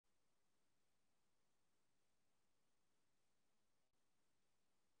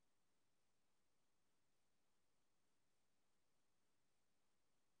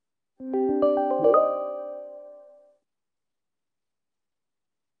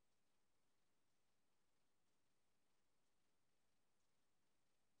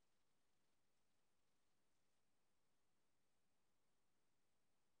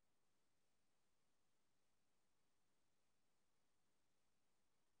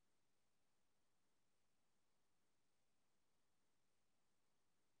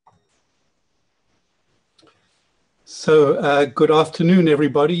Good afternoon,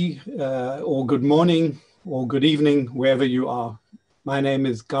 everybody, or good morning, or good evening, wherever you are. My name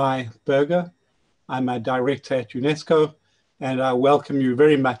is Guy Berger. I'm a director at UNESCO, and I welcome you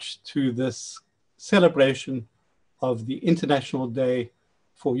very much to this celebration of the International Day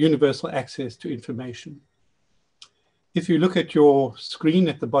for Universal Access to Information. If you look at your screen,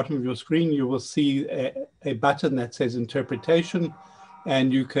 at the bottom of your screen, you will see a button that says interpretation,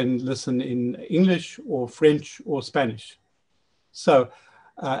 and you can listen in English or French or Spanish. So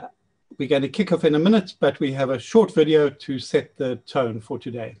we're going to kick off in a minute, but we have a short video to set the tone for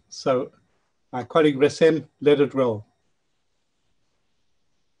today. So my colleague Rassem, let it roll.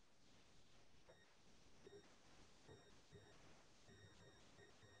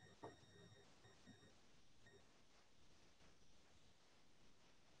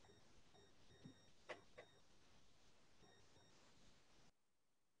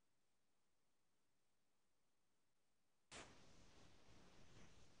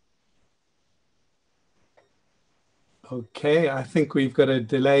 Okay, I think we've got a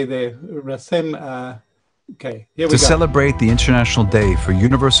delay there. Rassem, okay, here we go. To celebrate the International Day for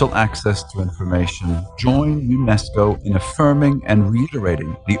Universal Access to Information, join UNESCO in affirming and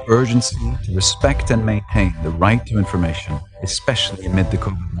reiterating the urgency to respect and maintain the right to information, especially amid the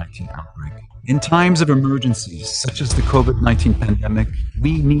COVID-19 outbreak. In times of emergencies, such as the COVID-19 pandemic,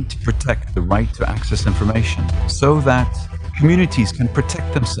 we need to protect the right to access information so that communities can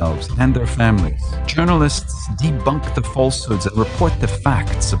protect themselves and their families. Journalists debunk the falsehoods and report the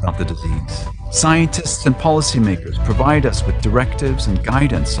facts about the disease. Scientists and policymakers provide us with directives and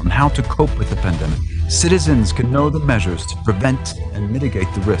guidance on how to cope with the pandemic. Citizens can know the measures to prevent and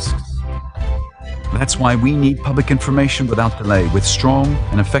mitigate the risks. That's why we need public information without delay, with strong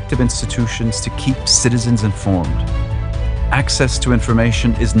and effective institutions to keep citizens informed. Access to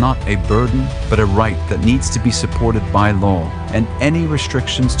information is not a burden, but a right that needs to be supported by law, and any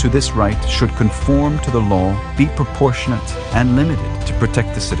restrictions to this right should conform to the law, be proportionate and limited to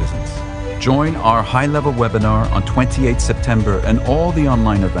protect the citizens. Join our high-level webinar on 28 September and all the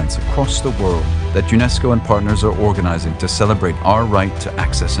online events across the world that UNESCO and partners are organizing to celebrate our right to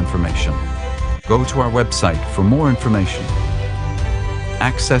access information. Go to our website for more information.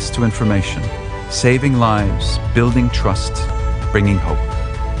 Access to information. Saving lives, building trust, bringing hope.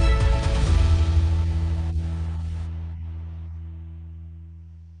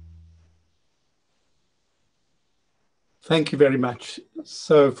 Thank you very much.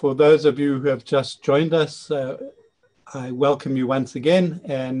 So for those of you who have just joined us, I welcome you once again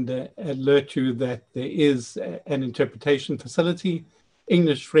and alert you that there is an interpretation facility,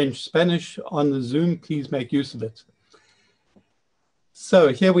 English, French, Spanish on the Zoom. Please make use of it. So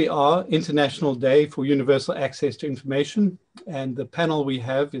here we are, International Day for Universal Access to Information, and the panel we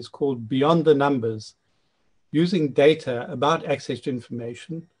have is called Beyond the Numbers, using data about access to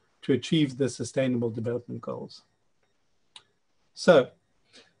information to achieve the Sustainable Development Goals. So,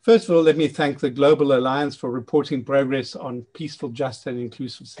 first of all, let me thank the Global Alliance for Reporting Progress on Peaceful, Just and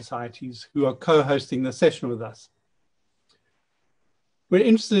Inclusive Societies, who are co-hosting the session with us. We're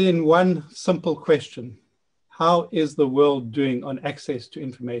interested in one simple question. How is the world doing on access to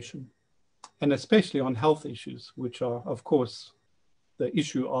information, and especially on health issues, which are, of course, the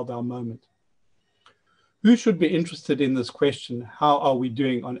issue of our moment? Who should be interested in this question? How are we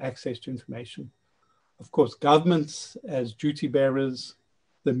doing on access to information? Of course, governments as duty bearers,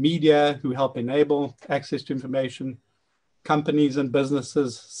 the media who help enable access to information, companies and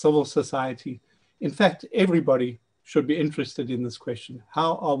businesses, civil society. In fact, everybody should be interested in this question.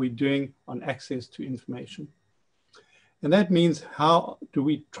 How are we doing on access to information? And that means, how do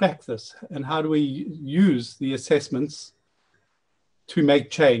we track this? And how do we use the assessments to make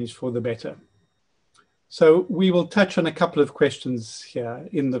change for the better? So we will touch on a couple of questions here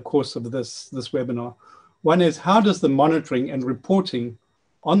in the course of this webinar. One is, how does the monitoring and reporting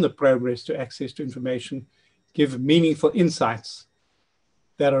on the progress to access to information give meaningful insights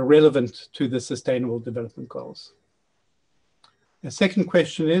that are relevant to the Sustainable Development Goals? The second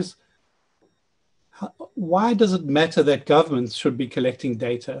question is, why does it matter that governments should be collecting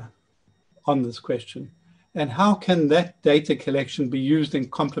data on this question? And how can that data collection be used in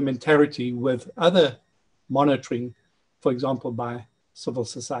complementarity with other monitoring, for example, by civil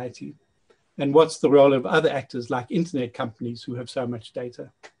society? And what's the role of other actors like internet companies who have so much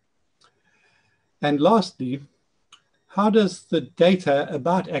data? And lastly, how does the data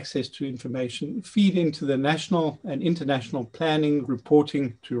about access to information feed into the national and international planning,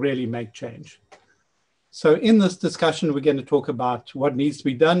 reporting to really make change? So in this discussion, we're going to talk about what needs to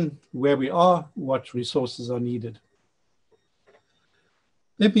be done, where we are, what resources are needed.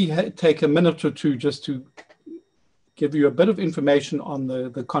 Let me take a minute or two just to give you a bit of information on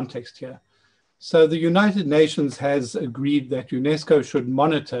the context here. So the United Nations has agreed that UNESCO should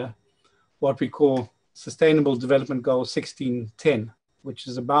monitor what we call Sustainable Development Goal 1610, which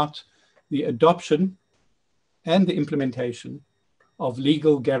is about the adoption and the implementation of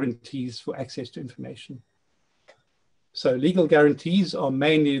legal guarantees for access to information. So legal guarantees are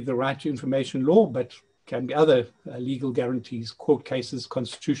mainly the right to information law, but can be other legal guarantees, court cases,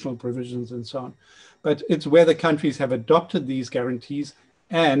 constitutional provisions, and so on. But it's whether countries have adopted these guarantees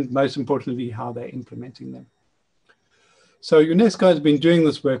and, most importantly, how they're implementing them. So UNESCO has been doing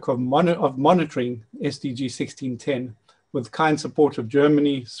this work of monitoring SDG 1610 with kind support of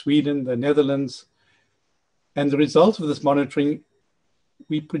Germany, Sweden, the Netherlands. And the result of this monitoring,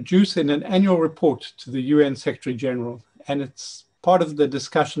 we produce in an annual report to the UN Secretary General. And it's part of the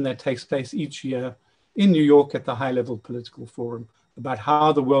discussion that takes place each year in New York at the high-level political forum about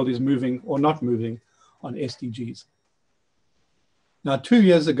how the world is moving or not moving on SDGs. Now, 2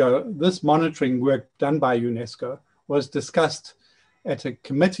 years ago, this monitoring work done by UNESCO was discussed at a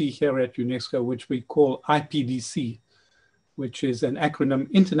committee here at UNESCO, which we call IPDC, which is an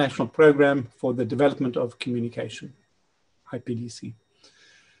acronym, International Program for the Development of Communication, IPDC.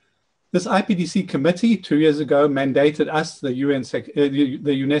 This IPDC committee 2 years ago mandated us, the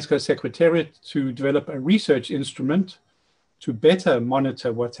UNESCO Secretariat, to develop a research instrument to better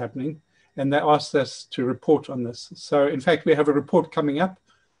monitor what's happening. And they asked us to report on this. So in fact, we have a report coming up,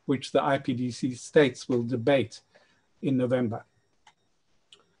 which the IPDC states will debate in November.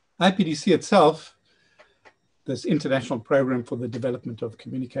 IPDC itself, this International Program for the Development of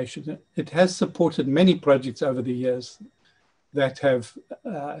Communication, it has supported many projects over the years that have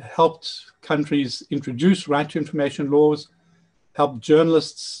helped countries introduce right to information laws, helped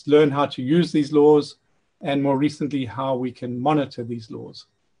journalists learn how to use these laws, and more recently, how we can monitor these laws.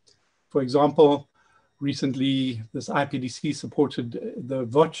 For example, recently, this IPDC supported the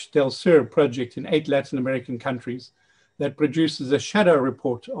Voz del Sur project in 8 Latin American countries that produces a shadow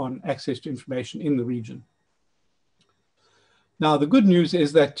report on access to information in the region. Now, the good news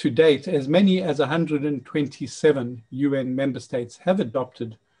is that to date, as many as 127 UN member states have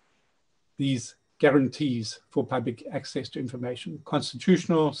adopted these guarantees for public access to information,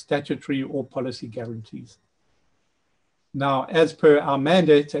 constitutional, statutory, or policy guarantees. Now, as per our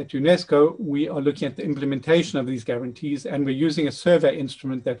mandate at UNESCO, we are looking at the implementation of these guarantees, and we're using a survey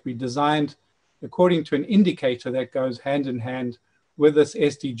instrument that we designed according to an indicator that goes hand in hand with this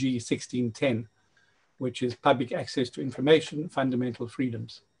SDG 1610, which is public access to information, fundamental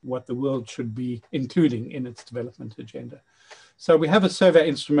freedoms, what the world should be including in its development agenda. So we have a survey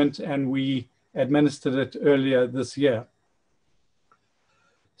instrument, and we administered it earlier this year.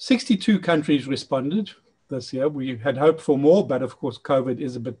 62 countries responded this year. We had hoped for more, but of course, COVID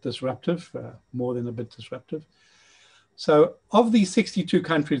is a bit disruptive, more than a bit disruptive. So of these 62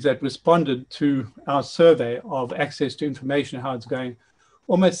 countries that responded to our survey of access to information, how it's going,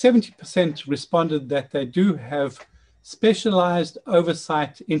 almost 70% responded that they do have specialized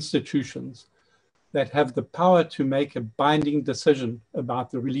oversight institutions that have the power to make a binding decision about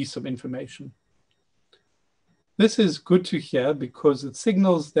the release of information. This is good to hear because it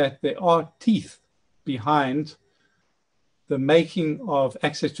signals that there are teeth behind the making of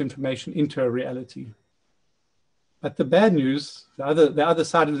access to information into a reality. But the bad news, the other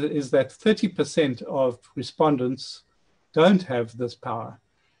side of it, is that 30% of respondents don't have this power.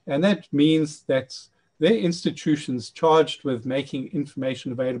 And that means that their institutions charged with making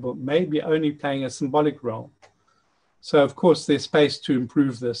information available may be only playing a symbolic role. So of course, there's space to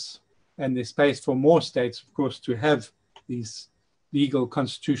improve this, and there's space for more states, of course, to have these legal,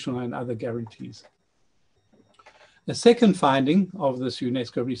 constitutional, and other guarantees. The second finding of this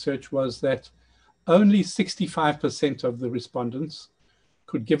UNESCO research was that only 65% of the respondents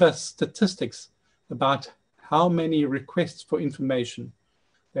could give us statistics about how many requests for information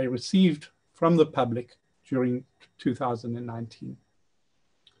they received from the public during 2019.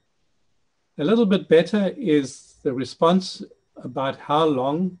 A little bit better is the response about how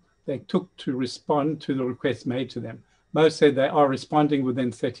long they took to respond to the requests made to them. Most said they are responding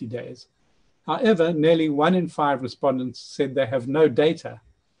within 30 days. However, nearly 1 in 5 respondents said they have no data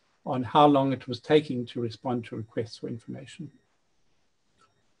on how long it was taking to respond to requests for information.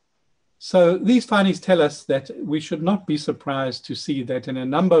 So these findings tell us that we should not be surprised to see that in a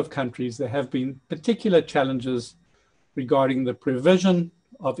number of countries there have been particular challenges regarding the provision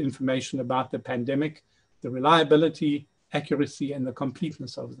of information about the pandemic, the reliability, accuracy, and the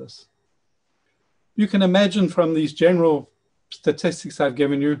completeness of this. You can imagine from these general statistics I've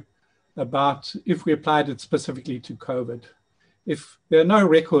given you about if we applied it specifically to COVID. If there are no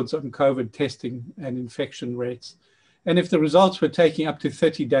records on COVID testing and infection rates, And if the results were taking up to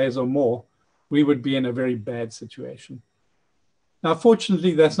 30 days or more, we would be in a very bad situation. Now,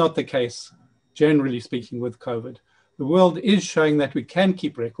 fortunately, that's not the case, generally speaking, with COVID. The world is showing that we can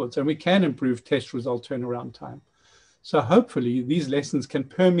keep records and we can improve test result turnaround time. So hopefully these lessons can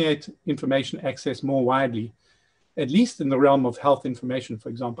permeate information access more widely, at least in the realm of health information, for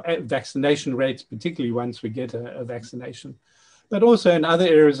example, vaccination rates, particularly once we get a vaccination, but also in other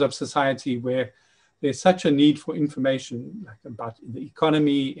areas of society where there's such a need for information like about the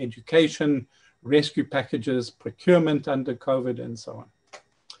economy, education, rescue packages, procurement under COVID, and so on.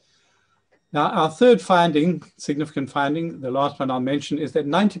 Now, our third finding, significant finding, the last one I'll mention, is that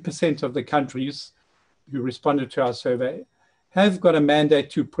 90% of the countries who responded to our survey have got a mandate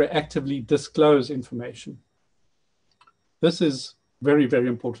to proactively disclose information. This is very, very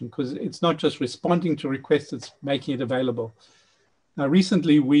important because it's not just responding to requests, it's making it available. Now,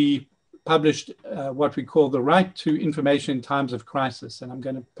 recently we published what we call the right to information in times of crisis, and I'm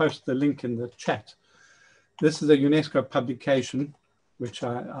going to post the link in the chat. This is a UNESCO publication, which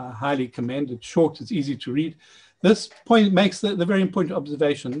I highly commend. It's short, it's easy to read. This point makes the very important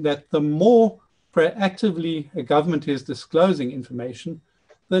observation that the more proactively a government is disclosing information,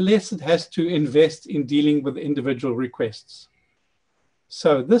 the less it has to invest in dealing with individual requests.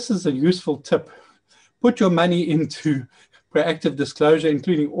 So this is a useful tip. Put your money into proactive disclosure,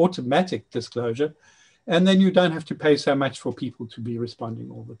 including automatic disclosure, and then you don't have to pay so much for people to be responding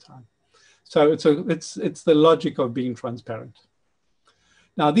all the time. So it's the logic of being transparent.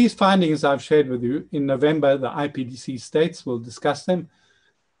 Now, these findings I've shared with you. In November, the IPDC states will discuss them.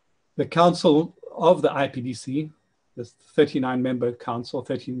 The Council of the IPDC, this 39-member council,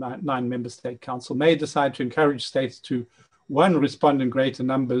 39-member state council, may decide to encourage states to, one, respond in greater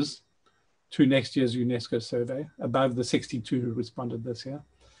numbers to next year's UNESCO survey, above the 62 who responded this year,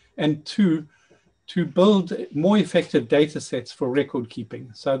 and two, to build more effective data sets for record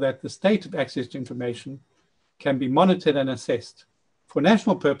keeping so that the state of access to information can be monitored and assessed for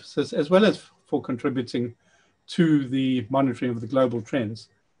national purposes, as well as for contributing to the monitoring of the global trends,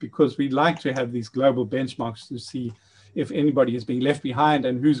 because we like to have these global benchmarks to see if anybody is being left behind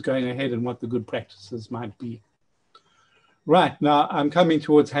and who's going ahead and what the good practices might be. Right, now I'm coming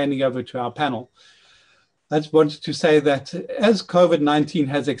towards handing over to our panel. I just wanted to say that as COVID-19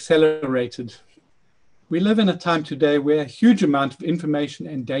 has accelerated, we live in a time today where a huge amount of information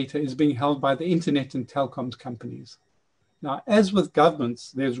and data is being held by the internet and telecoms companies. Now, as with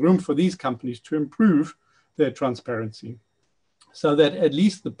governments, there's room for these companies to improve their transparency so that at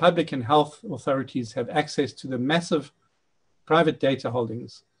least the public and health authorities have access to the massive private data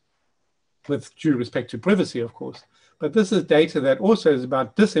holdings, with due respect to privacy, of course. But this is data that also is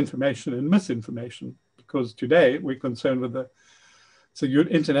about disinformation and misinformation, because today we're concerned with it's an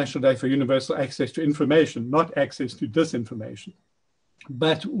International Day for Universal Access to Information, not access to disinformation.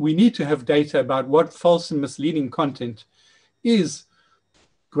 But we need to have data about what false and misleading content is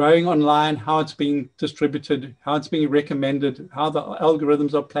growing online, how it's being distributed, how it's being recommended, how the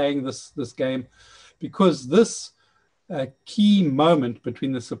algorithms are playing this game, because this key moment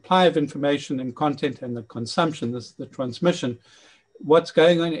between the supply of information and content and the consumption, the transmission, what's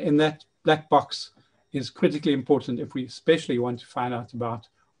going on in that black box is critically important if we especially want to find out about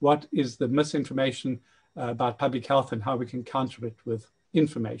what is the misinformation about public health and how we can counter it with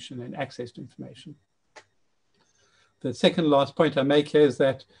information and access to information. The second last point I make here is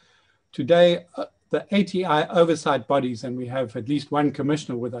that today the ATI oversight bodies, and we have at least one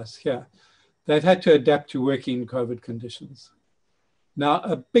commissioner with us here, they've had to adapt to working in COVID conditions. Now,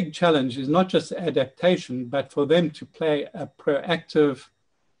 a big challenge is not just adaptation, but for them to play a proactive,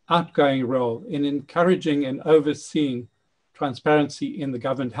 outgoing role in encouraging and overseeing transparency in the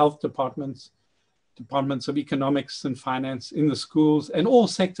government health departments, departments of economics and finance, in the schools, and all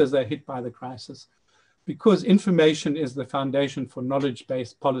sectors that are hit by the crisis. Because information is the foundation for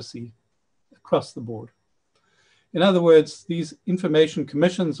knowledge-based policy across the board. In other words, these information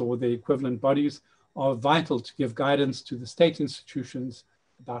commissions or the equivalent bodies are vital to give guidance to the state institutions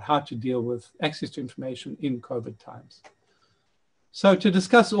about how to deal with access to information in COVID times. So to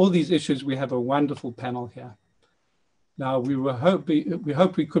discuss all these issues, we have a wonderful panel here. Now, we hope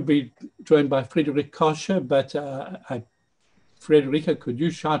we could be joined by Friederike Korsche, but Friederike, could you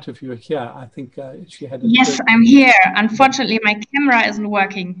shout if you're here? I think she had. Yes, I'm here. Unfortunately, my camera isn't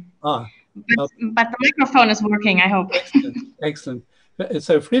working. But the microphone is working, I hope. Excellent.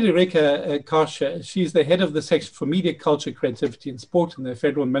 So Friederike Korsche, she's the head of the section for media, culture, creativity, and sport in the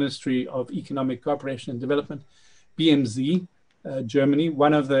Federal Ministry of Economic Cooperation and Development, BMZ, Germany,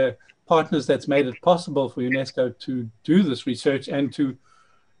 one of the partners that's made it possible for UNESCO to do this research and to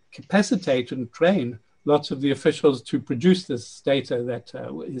capacitate and train lots of the officials to produce this data that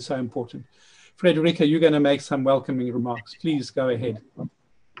is so important. Frederica, you're going to make some welcoming remarks. Please go ahead.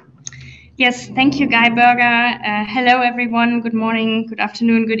 Yes, thank you, Guy Berger. Hello, everyone. Good morning, good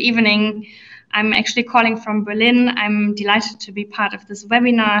afternoon, good evening. I'm actually calling from Berlin. I'm delighted to be part of this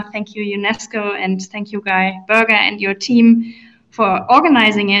webinar. Thank you, UNESCO, and thank you, Guy Berger and your team for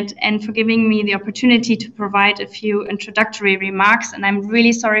organizing it and for giving me the opportunity to provide a few introductory remarks. And I'm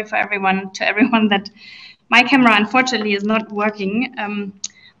really sorry for everyone that my camera unfortunately is not working,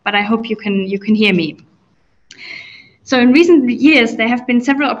 but I hope you can hear me. So in recent years, there have been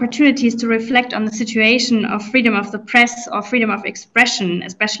several opportunities to reflect on the situation of freedom of the press or freedom of expression,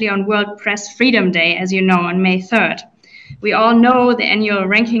 especially on World Press Freedom Day, as you know, on May 3rd. We all know the annual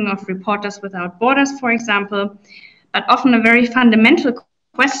ranking of Reporters Without Borders, for example, but often a very fundamental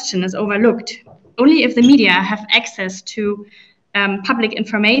question is overlooked. Only if the media have access to public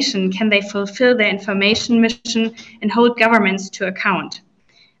information can they fulfill their information mission and hold governments to account.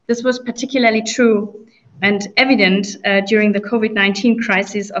 This was particularly true and evident during the COVID-19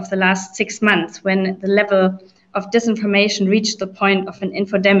 crisis of the last 6 months, when the level of disinformation reached the point of an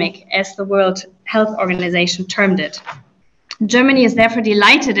infodemic, as the World Health Organization termed it. Germany is therefore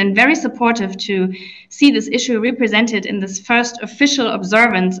delighted and very supportive to see this issue represented in this first official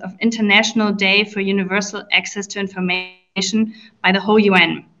observance of International Day for Universal Access to Information by the whole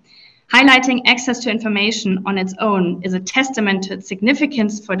UN. Highlighting access to information on its own is a testament to its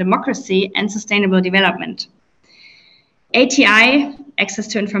significance for democracy and sustainable development. ATI, access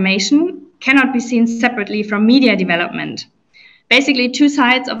to information, cannot be seen separately from media development. Basically, two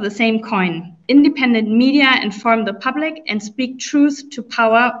sides of the same coin. Independent media inform the public and speak truth to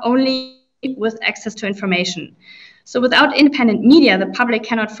power only with access to information. So without independent media, the public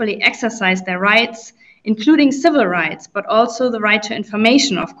cannot fully exercise their rights, including civil rights, but also the right to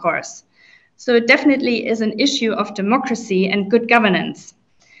information, of course. So it definitely is an issue of democracy and good governance.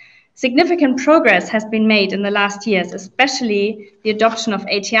 Significant progress has been made in the last years, especially the adoption of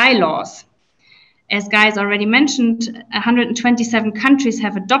ATI laws. As Guy has already mentioned, 127 countries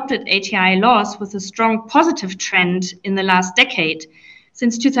have adopted ATI laws with a strong positive trend in the last decade.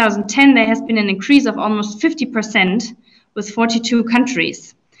 Since 2010, there has been an increase of almost 50% with 42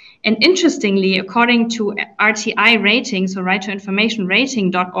 countries. And interestingly, according to RTI ratings, or Right to Information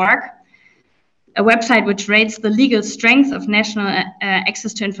Rating.org, a website which rates the legal strength of national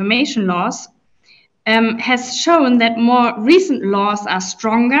access to information laws, has shown that more recent laws are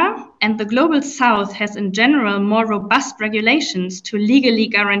stronger, and the Global South has in general more robust regulations to legally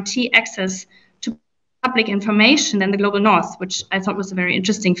guarantee access to public information than the Global North, which I thought was a very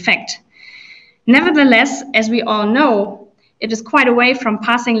interesting fact. Nevertheless, as we all know, it is quite a way from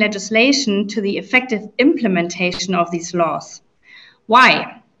passing legislation to the effective implementation of these laws.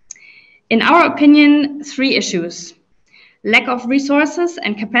 Why? In our opinion, 3 issues: lack of resources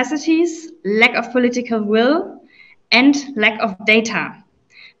and capacities, lack of political will, and lack of data.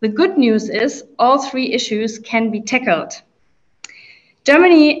 The good news is all 3 issues can be tackled.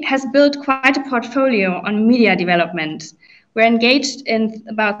 Germany has built quite a portfolio on media development. We're engaged in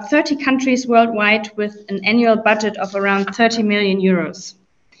about 30 countries worldwide with an annual budget of around 30 million euros.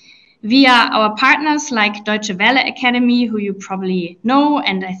 Via our partners like Deutsche Welle Academy, who you probably know,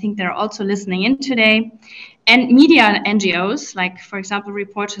 and I think they're also listening in today, and media NGOs, like, for example,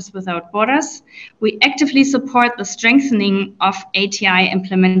 Reporters Without Borders, we actively support the strengthening of ATI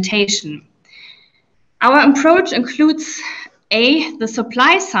implementation. Our approach includes A, the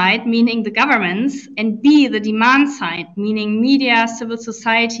supply side, meaning the governments, and B, the demand side, meaning media, civil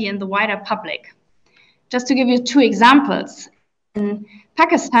society, and the wider public. Just to give you 2 examples, in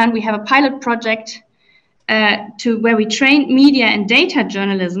Pakistan, we have a pilot project where we trained media and data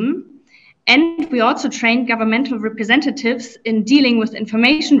journalism, and we also trained governmental representatives in dealing with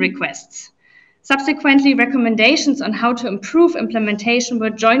information requests. Subsequently, recommendations on how to improve implementation were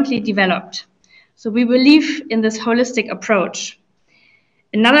jointly developed. So we believe in this holistic approach.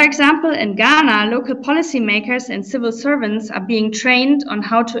 Another example, in Ghana, local policymakers and civil servants are being trained on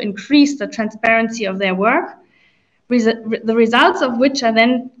how to increase the transparency of their work, the results of which are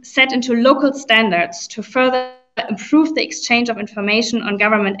then set into local standards to further improve the exchange of information on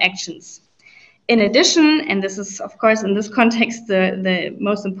government actions. In addition, and this is, of course, in this context, the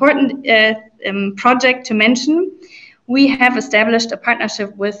most important project to mention, we have established a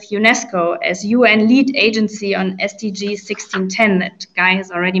partnership with UNESCO as UN lead agency on SDG 1610 that Guy has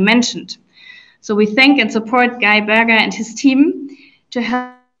already mentioned. So we thank and support Guy Berger and his team to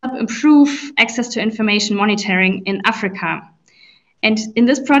help improve access to information monitoring in Africa. And in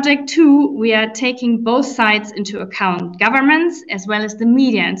this project too, we are taking both sides into account, governments as well as the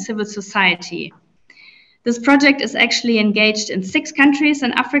media and civil society. This project is actually engaged in 6 countries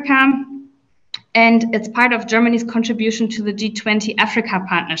in Africa, and it's part of Germany's contribution to the G20 Africa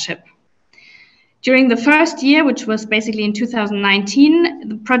Partnership. During the first year, which was basically in 2019,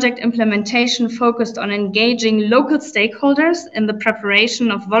 the project implementation focused on engaging local stakeholders in the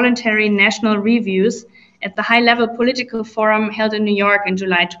preparation of voluntary national reviews at the high-level political forum held in New York in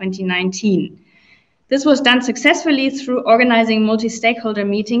July 2019. This was done successfully through organizing multi-stakeholder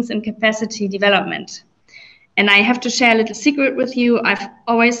meetings and capacity development. And I have to share a little secret with you. I've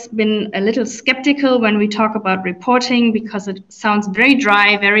always been a little skeptical when we talk about reporting because it sounds very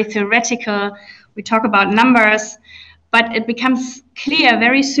dry, very theoretical. We talk about numbers, but it becomes clear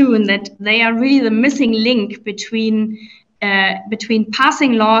very soon that they are really the missing link between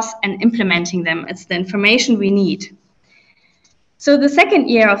passing laws and implementing them. It's the information we need. So the second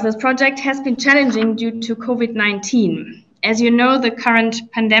year of this project has been challenging due to COVID-19. As you know, the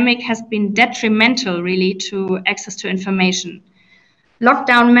current pandemic has been detrimental really to access to information.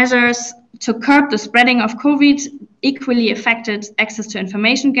 Lockdown measures to curb the spreading of COVID equally affected access to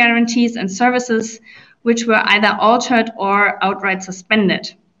information guarantees and services, which were either altered or outright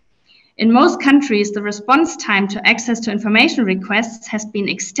suspended. In most countries, the response time to access to information requests has been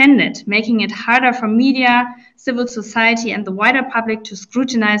extended, making it harder for media, civil society, and the wider public to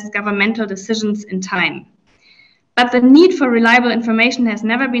scrutinize governmental decisions in time. But the need for reliable information has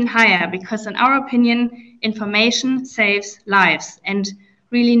never been higher because, in our opinion, information saves lives, and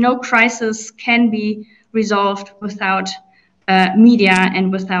really no crisis can be resolved without media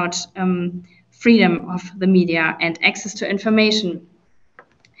and without freedom of the media and access to information.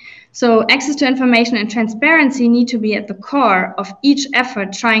 So access to information and transparency need to be at the core of each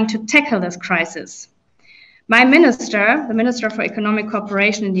effort trying to tackle this crisis. My minister, the Minister for Economic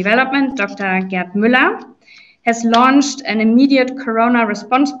Cooperation and Development, Dr. Gerd Müller, has launched an immediate corona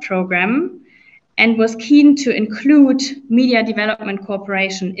response program and was keen to include media development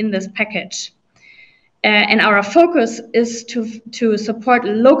cooperation in this package. And our focus is to support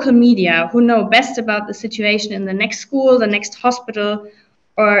local media who know best about the situation in the next school, the next hospital,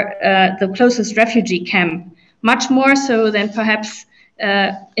 or the closest refugee camp, much more so than perhaps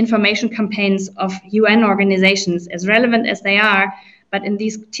information campaigns of UN organizations, as relevant as they are. But in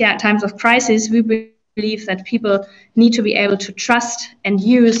these times of crisis, we believe that people need to be able to trust and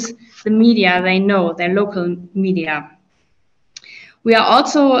use the media they know, their local media. We are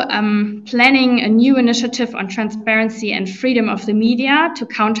also planning a new initiative on transparency and freedom of the media to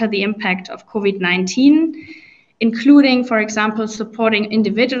counter the impact of COVID-19, including, for example, supporting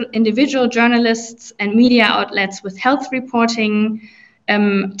individual journalists and media outlets with health reporting,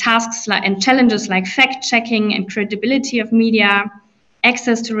 tasks and challenges like fact-checking and credibility of media,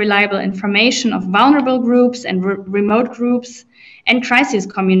 access to reliable information of vulnerable groups and remote groups, and crisis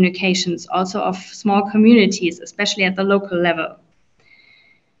communications, also of small communities, especially at the local level.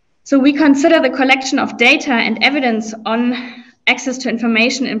 So we consider the collection of data and evidence on access to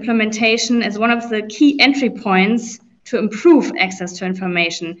information implementation as one of the key entry points to improve access to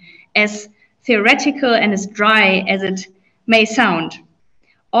information, as theoretical and as dry as it may sound.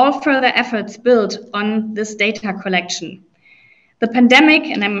 All further efforts build on this data collection. The pandemic,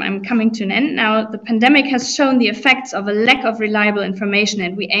 and I'm coming to an end now, the pandemic has shown the effects of a lack of reliable information,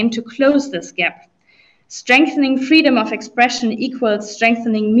 and we aim to close this gap. Strengthening freedom of expression equals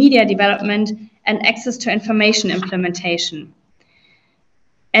strengthening media development and access to information implementation.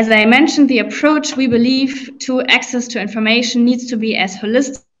 As I mentioned, the approach we believe to access to information needs to be as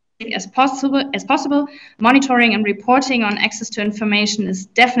holistic as possible. Monitoring and reporting on access to information is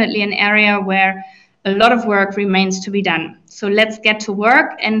definitely an area where a lot of work remains to be done. So let's get to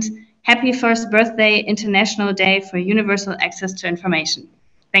work, and happy first birthday, International Day for Universal Access to Information.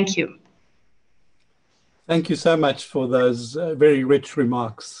 Thank you. Thank you so much for those very rich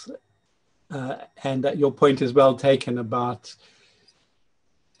remarks. And your point is well taken about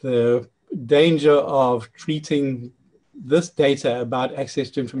the danger of treating this data about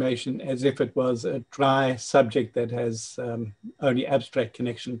access to information as if it was a dry subject that has only abstract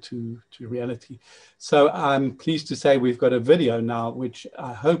connection to reality. So I'm pleased to say we've got a video now, which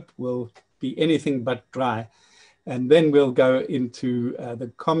I hope will be anything but dry. And then we'll go into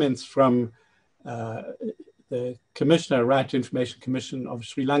the comments from the Commissioner, Right to Information Commission of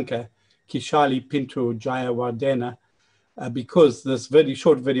Sri Lanka, Kishali Pinto Jayawardena, because this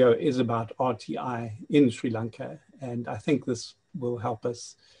short video is about RTI in Sri Lanka. And I think this will help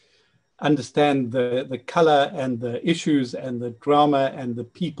us understand the color and the issues and the drama and the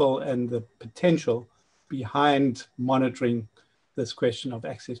people and the potential behind monitoring this question of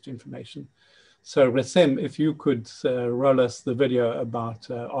access to information. So Rasem, if you could roll us the video about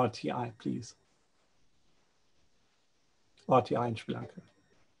RTI, please. RTI in Sri Lanka.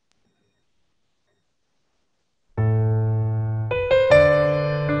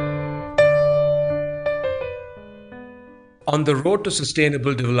 On the road to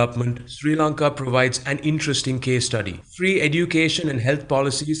sustainable development, Sri Lanka provides an interesting case study. Free education and health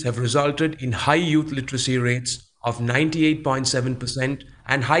policies have resulted in high youth literacy rates of 98.7%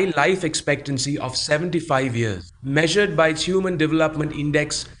 and high life expectancy of 75 years. Measured by its Human Development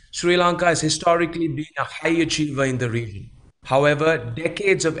Index, Sri Lanka has historically been a high achiever in the region. However,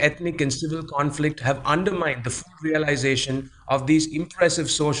 decades of ethnic and civil conflict have undermined the full realization of these impressive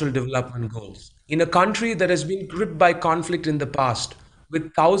social development goals. In a country that has been gripped by conflict in the past,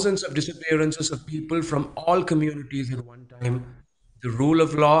 with thousands of disappearances of people from all communities at one time, the rule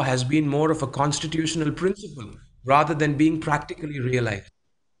of law has been more of a constitutional principle rather than being practically realized.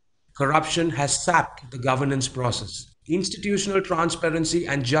 Corruption has sapped the governance process. Institutional transparency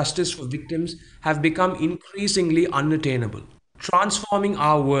and justice for victims have become increasingly unattainable. Transforming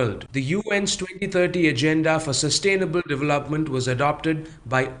our world, the UN's 2030 Agenda for Sustainable Development was adopted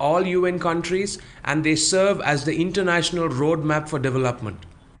by all UN countries, and they serve as the international roadmap for development.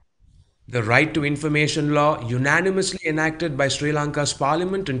 The Right to Information Law, unanimously enacted by Sri Lanka's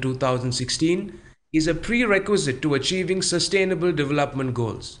Parliament in 2016, is a prerequisite to achieving sustainable development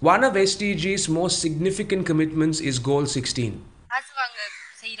goals. One of SDG's most significant commitments is Goal 16.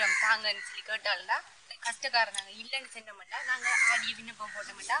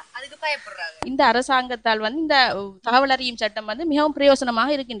 இந்த அரசாங்கத்தால் இந்த தகவல் அறியும் சட்டம் மிகவும் பிரயோஜனமாக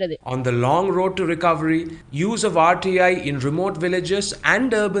இருக்கின்றது. On the long road to recovery, use of RTI in remote villages and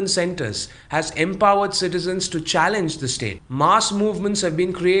urban centers has empowered citizens to challenge the state. Mass movements have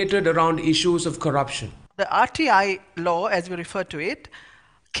been created around issues of corruption. The RTI law, as we refer to it,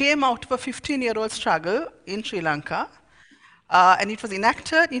 came out of a 15-year-old struggle in Sri Lanka. And it was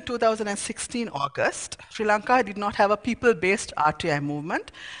enacted in 2016 August. Sri Lanka did not have a people-based RTI movement.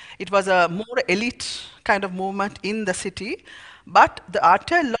 It was a more elite kind of movement in the city. But the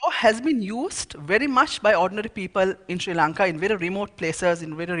RTI law has been used very much by ordinary people in Sri Lanka in very remote places,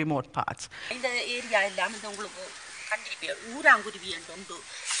 in very remote parts.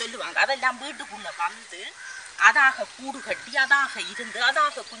 அதாக கூடு கட்டி அதாக இருந்து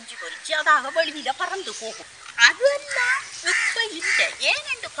அதாக குஞ்சு பொறிச்சு அதாக வெளியில பறந்து போகும். அதெல்லாம் இப்ப இல்லை.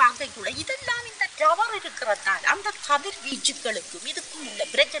 ஏனென்று பார்க்கக்குள்ள இதெல்லாம் இந்த டவர் இருக்கிறதால அந்த கதிர்வீச்சுகளுக்கும் இதுக்கும் உள்ள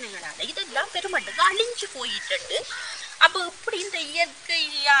பிரச்சனைகளால இதெல்லாம் பெருமட்டுக்கு அழிஞ்சு போயிட்டு அப்ப இப்படி இந்த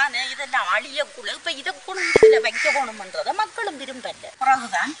இயற்கையான இதெல்லாம் அழியக்குள்ள இப்ப இதை கொண்டு இதுல வைக்க போகணும்ன்றதை மக்களும் விரும்பல.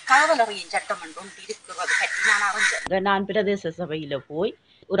 பிறகுதான் காவலறியும் சட்டம் ஒன்று இருக்கிறது பற்றி நான் அறிஞ்சேன். நான் பிரதேச சபையில போய்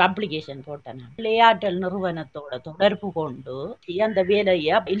ஒரு அப்ளிகேஷன் போட்டேன். விளையாட்டல் நிறுவனத்தோட தொடர்பு கொண்டு அந்த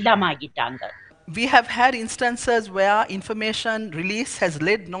வேலையை இல்லாமக்கிட்டாங்க. We have had instances where information release has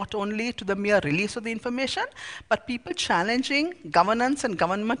led not only to the mere release of the information, but people challenging governance and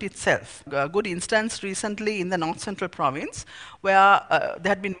government itself. A good instance recently in the North Central Province, where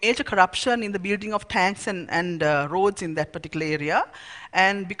there had been major corruption in the building of tanks and roads in that particular area.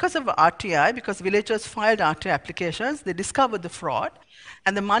 And because of RTI, because villagers filed RTI applications, they discovered the fraud,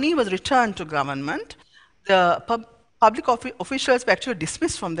 and the money was returned to government. The public officials were actually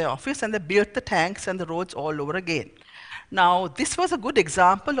dismissed from their office, and they built the tanks and the roads all over again. Now, this was a good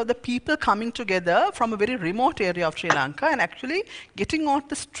example of the people coming together from a very remote area of Sri Lanka and actually getting on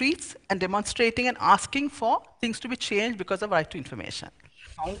the streets and demonstrating and asking for things to be changed because of right to information.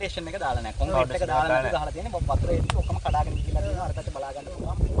 Foundation එක දාලා නැහැ. Concrete එක දාලා නැහැ. ගහලා තියෙන්නේ වතුර එන්නේ ඔක්කොම කඩාගෙන ගිහිල්ලා තියෙනවා. අරකට බලා ගන්න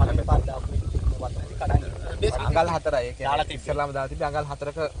පුළුවන්. මම දෙපාර දාපු වතුර කඩාගෙන. අඟල් 4යි. ඒ කියන්නේ ඉස්සෙල්ලාම දාලා තිබ්බේ අඟල්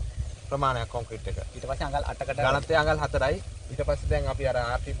 4ක ප්‍රමාණයක් කොන්ක්‍රීට් එක. ඊට පස්සේ අඟල් 8කට ගණන්තය අඟල් 4යි. ඊට පස්සේ දැන් අපි අර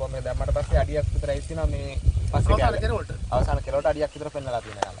RT ෆෝම් එක දැම්මට පස්සේ අඩියක් විතර ඇවිත් මේ පස්සේ අවසාන කෙලවට අඩියක් විතර පෙන්නලා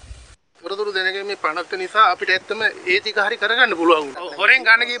තියෙනවා. උරදුරු දෙනගේ මේ පණත්ත නිසා අපිට ඇත්තම ඒ ටික හරි කරගන්න පුළුවන් වුණා. හොරෙන්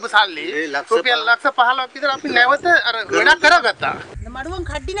ගන්න ගියපු සල්ලි රුපියල් ලක්ෂ 15ක් විතර අපි නැවත අර වැඩක් කරගත්තා. மடுவம்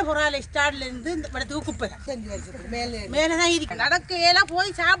கட்டின பொறால ஸ்டார்ட்ல இருந்து படத்துக்கு குப்பை மேல தான் இருக்கு. நடக்க ஏலா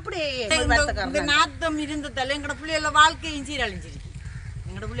போய் சாப்பிடு. இந்த நாத்தம் இருந்த தலைங்கட புள்ளையோட வாழ்க்கையும் சீரழிஞ்சிருக்கு.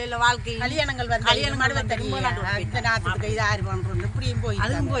 எங்கட புள்ளையோட வாழ்க்கை கல்யாணங்கள் வந்து இந்த நாத்துக்கு இது ஆறு பண்றோம் இப்படியும் போய்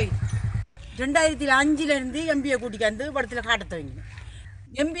அதுவும் போய் 2005ல இருந்து எம்பியை கூட்டிக்காந்து படத்துல காட்டத்தவங்க.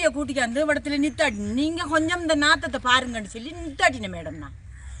 எம்பியை கூட்டிக்காந்து படத்துல நித்தாட்டி நீங்க கொஞ்சம் இந்த நாத்தத்தை பாருங்கன்னு சொல்லி நித்தாட்டின மேடம். நான்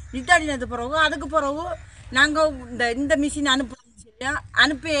நித்தாட்டினது பிறகு அதுக்கு பிறகு நாங்கள் இந்த மிஷின்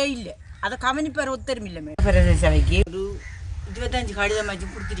அனுப்பவே இல்லை. அதை கவனிப்பார் ஒத்தரும் இல்லை மேடம். பிரதேச சபைக்கு ஒரு 25 கடிதம் வச்சு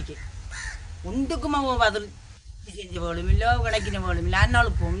கொடுத்துருக்கேன். ஒன்றுக்குமா பதில் செஞ்ச போலும் இல்லை கிடைக்கின போலும் இல்லை.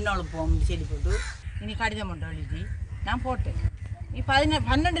 அன்னாலும் போம் இன்னொரு போம்னு சொல்லி போட்டு இனி கடிதம் மட்டும் எழுதி நான் போட்டேன். நீ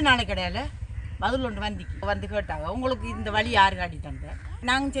 12 நாளைக்கு கிடையாது பதில் ஒன்று வந்து கேட்டாங்க உங்களுக்கு இந்த வழி யார் காட்டி தந்த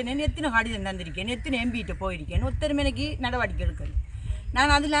நாங்கள் சொன்னேன் எத்தனை காடி தந்திருக்கேன் எத்தனை எம்பிகிட்ட போயிருக்கேன் ஒருத்தர் மணிக்கு நடவடிக்கை எடுக்கணும்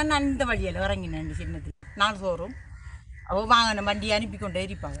நான் அதில் நான் இந்த வழியில் இறங்கினேன் சின்னத்தில் நான் சோறும் அவள் வாங்கின வண்டியை அனுப்பி கொண்டே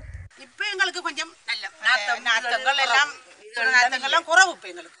இருப்பாங்க இப்போ எங்களுக்கு கொஞ்சம் நல்ல நாத்தங்கள் எல்லாம் நாத்தங்கள்லாம் குறவு இப்போ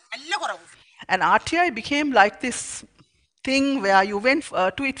எங்களுக்கு நல்ல குறவு. And RTI became like this thing where you went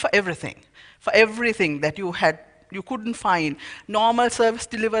to it for everything that you couldn't find. Normal service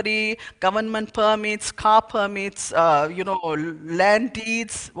delivery, government permits, car permits, land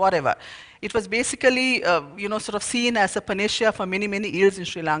deeds, whatever. It was basically, sort of seen as a panacea for many, many years in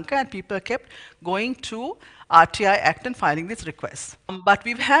Sri Lanka, and people kept going to RTI Act and filing these requests. But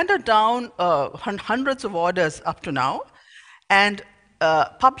we've handed down hundreds of orders up to now, and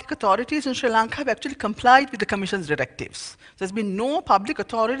public authorities in Sri Lanka have actually complied with the Commission's directives. There's been no public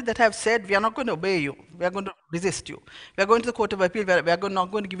authority that have said, we are not going to obey you, we are going to resist you, we are going to the Court of Appeal, we are not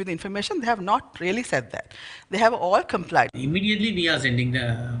going to give you the information. They have not really said that. They have all complied. Immediately we are sending the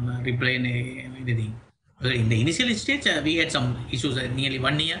reply in anything. In the initial stage, we had some issues, nearly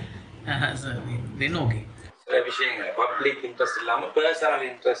 1 year, then okay. Public interest, personal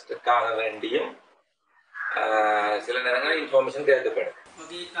interest, சில நேரங்களில் information தேவைப்படும்.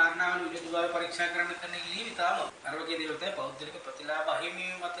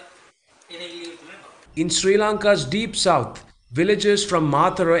 In Sri Lanka's deep south, villagers from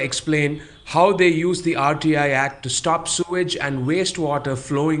Mathura explain how they use the RTI Act to stop sewage and wastewater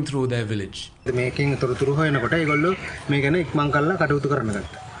flowing through their village.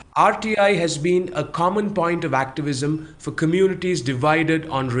 RTI has been a common point of activism for communities divided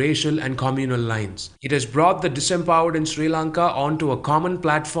on racial and communal lines. It has brought the disempowered in Sri Lanka onto a common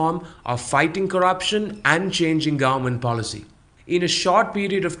platform of fighting corruption and changing government policy. In a short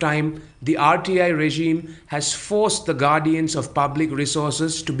period of time, the RTI regime has forced the guardians of public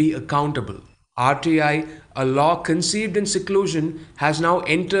resources to be accountable. RTI, a law conceived in seclusion, has now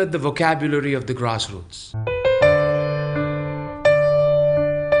entered the vocabulary of the grassroots.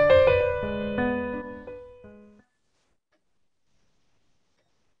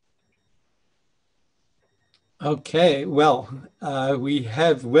 Okay, well, we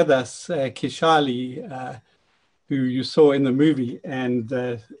have with us Kishali, who you saw in the movie, and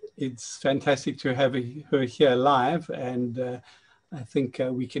it's fantastic to have her here live, and I think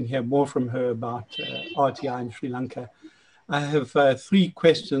we can hear more from her about RTI in Sri Lanka. I have 3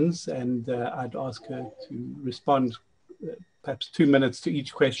 questions, and I'd ask her to respond perhaps 2 minutes to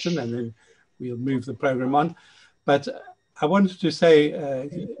each question, and then we'll move the program on. But I wanted to say,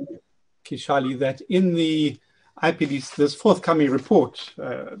 Kishali, that in the IPDC, this forthcoming report,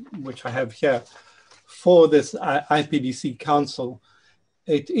 which I have here, for this IPDC Council,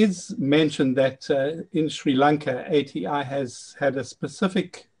 it is mentioned that in Sri Lanka, ATI has had a specific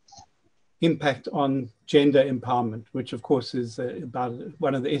impact on gender empowerment, which of course is about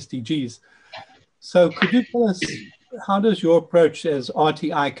one of the SDGs. So could you tell us, how does your approach as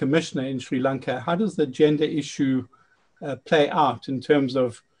RTI Commissioner in Sri Lanka, how does the gender issue play out in terms of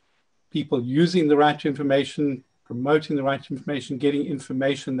people using the right to information, promoting the right to information, getting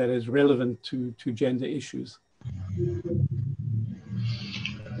information that is relevant to gender issues?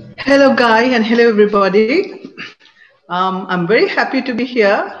 Hello, Guy, and hello, everybody. I'm very happy to be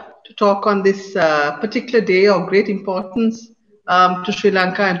here to talk on this particular day of great importance to Sri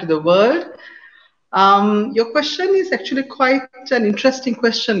Lanka and to the world. Your question is actually quite an interesting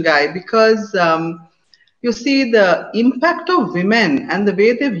question, Guy, because you see the impact of women and the way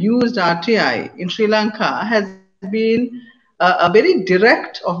they've used RTI in Sri Lanka has been a very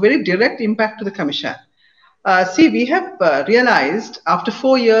direct impact to the Commission. See, we have realized after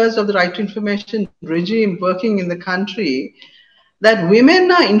 4 years of the right to information regime working in the country that women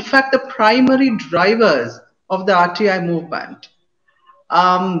are in fact the primary drivers of the RTI movement.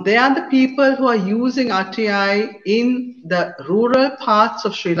 They are the people who are using RTI in the rural parts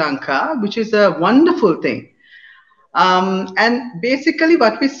of Sri Lanka, which is a wonderful thing. And basically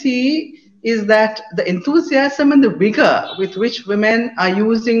what we see is that the enthusiasm and the vigor with which women are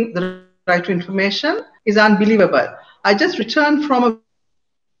using the right to information is unbelievable. I just returned from a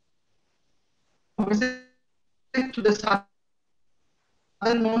visit to the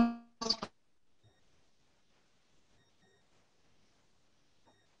southernmost.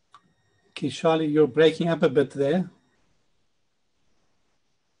 Kishali, you're breaking up a bit there.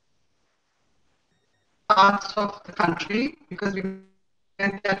 Parts of the country, because we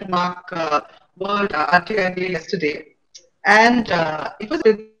went there to mark World RTI Day yesterday, and it was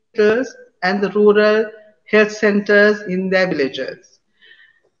hospitals and the rural health centers in their villages.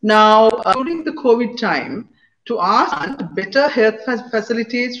 Now, during the COVID time, to ask better health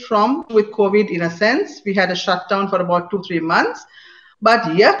facilities with COVID in a sense. We had a shutdown for about 2-3 months, but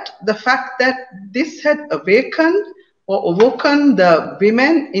yet the fact that this had awakened the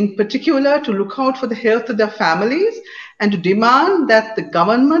women in particular to look out for the health of their families and to demand that the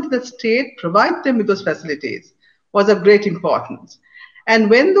government, the state provide them with those facilities was of great importance. And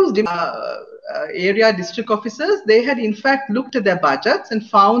when those area district officers, they had in fact looked at their budgets and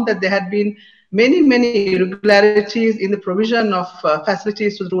found that there had been many irregularities in the provision of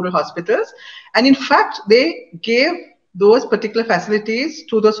facilities to the rural hospitals. And in fact, they gave those particular facilities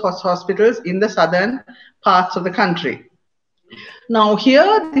to those hospitals in the southern parts of the country. Now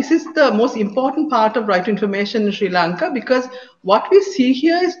here, this is the most important part of right to information in Sri Lanka, because what we see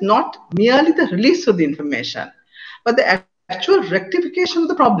here is not merely the release of the information, but the actual rectification of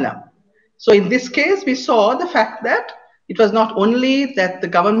the problem. So in this case, we saw the fact that it was not only that the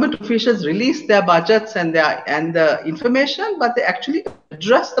government officials released their budgets and the information, but they actually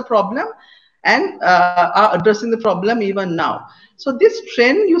addressed the problem and are addressing the problem even now. So this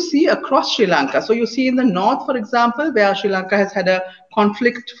trend you see across Sri Lanka. So you see in the north, for example, where Sri Lanka has had a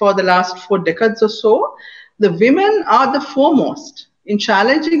conflict for the last 4 decades or so, the women are the foremost in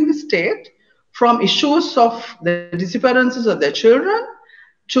challenging the state from issues of the disappearances of their children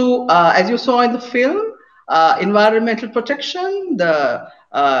to, as you saw in the film, environmental protection, the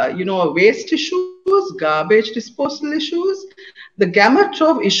waste issues, garbage disposal issues. The gamut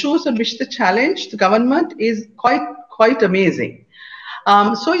of issues on which they challenge the government is quite amazing.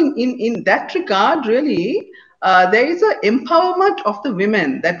 So in that regard, really, there is an empowerment of the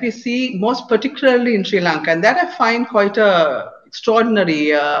women that we see most particularly in Sri Lanka, and that I find quite a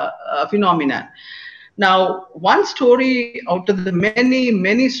extraordinary phenomenon. Now, one story out of the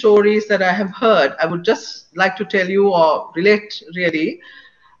many stories that I have heard, I would just like to tell you or relate really.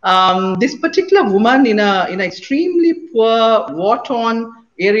 This particular woman in an extremely poor, war-torn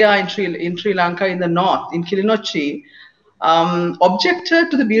area in Sri Lanka in the north, in Kilinochchi,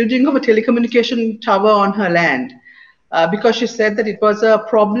 objected to the building of a telecommunication tower on her land because she said that it was a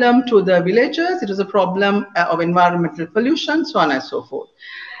problem to the villagers, it was a problem of environmental pollution, so on and so forth.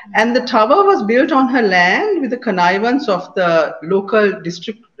 And the tower was built on her land with the connivance of the local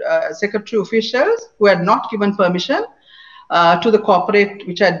district secretary officials who had not given permission to the corporate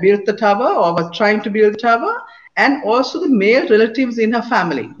which had built the tower or was trying to build the tower, and also the male relatives in her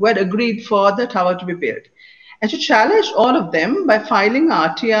family who had agreed for the tower to be built. And she challenged all of them by filing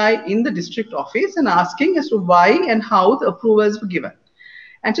RTI in the district office and asking as to why and how the approvals were given.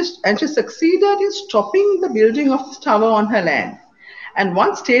 And she succeeded in stopping the building of this tower on her land. And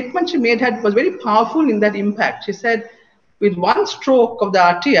one statement she made was very powerful in that impact. She said, with one stroke of the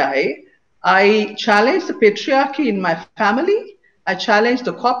RTI, I challenged the patriarchy in my family, I challenged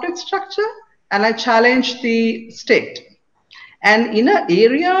the corporate structure, and I challenged the state. And in an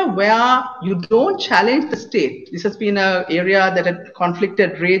area where you don't challenge the state, this has been an area that had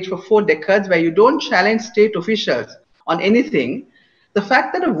conflicted rage for 4 decades, where you don't challenge state officials on anything, the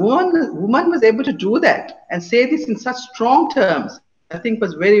fact that a woman was able to do that and say this in such strong terms, I think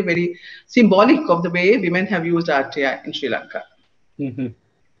was very symbolic of the way women have used RTI in Sri Lanka. Mm-hmm.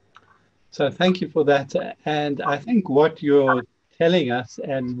 So thank you for that. And I think what you're telling us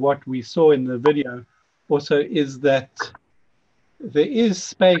and what we saw in the video also is that there is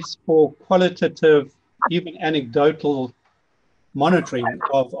space for qualitative, even anecdotal monitoring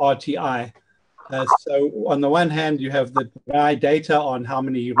of RTI. So on the one hand, you have the dry data on how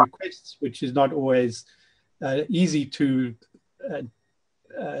many requests, which is not always easy to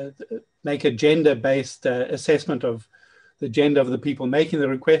make a gender-based assessment of the gender of the people making the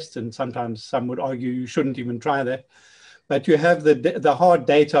request, and sometimes some would argue you shouldn't even try that. But you have the hard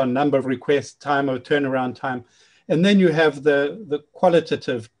data on number of requests, time of turnaround time, and then you have the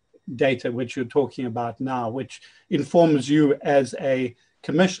qualitative data which you're talking about now, which informs you as a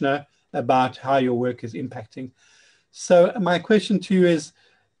commissioner about how your work is impacting. So my question to you is,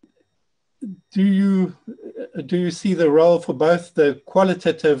 do you see the role for both the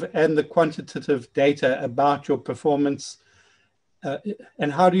qualitative and the quantitative data about your performance,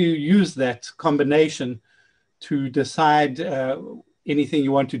 and how do you use that combination to decide anything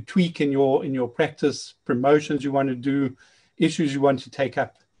you want to tweak in your practice, promotions you want to do, issues you want to take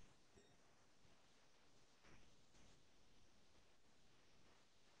up?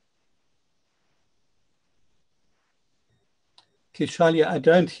 Kishali, I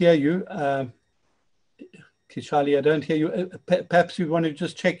don't hear you. Kishali, I don't hear you. Perhaps you want to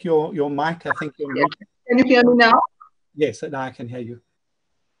just check your mic. I think you're muted. Can you hear me now? Yes, now I can hear you.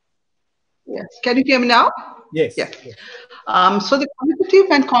 Yes. Can you hear me now? Yes. Yes. So the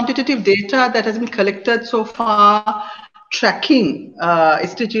qualitative and quantitative data that has been collected so far tracking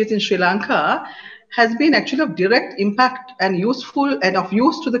SDGs in Sri Lanka has been actually of direct impact and useful and of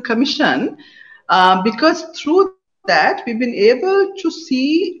use to the Commission because through that we've been able to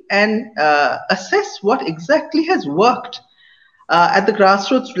see and assess what exactly has worked at the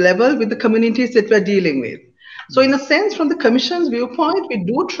grassroots level with the communities that we're dealing with. So in a sense, from the Commission's viewpoint, we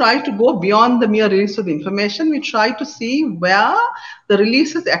do try to go beyond the mere release of information. We try to see where the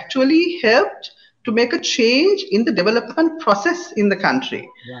release has actually helped to make a change in the development process in the country.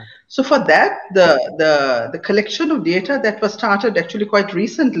 Right. So for that, the collection of data that was started actually quite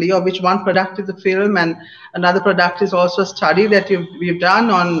recently, of which one product is a film and another product is also a study that we've done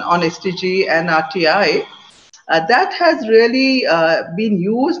on SDG and RTI, that has really been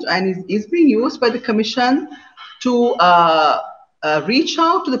used and is being used by the Commission to reach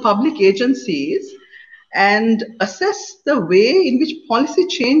out to the public agencies and assess the way in which policy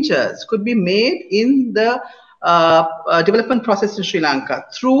changes could be made in the development process in Sri Lanka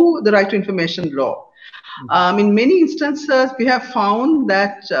through the right to information law. In many instances, we have found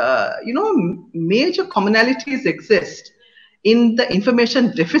that, major commonalities exist in the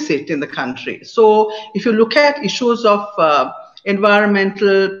information deficit in the country. So if you look at issues of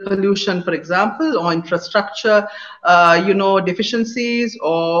environmental pollution, for example, or infrastructure, deficiencies,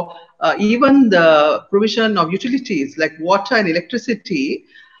 or even the provision of utilities like water and electricity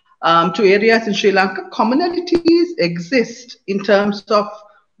to areas in Sri Lanka, commonalities exist in terms of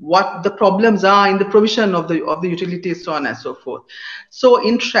what the problems are in the provision of the utilities, so on and so forth. So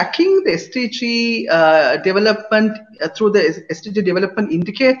in tracking the SDG development through the SDG development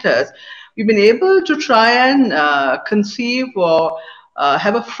indicators, we've been able to try and conceive or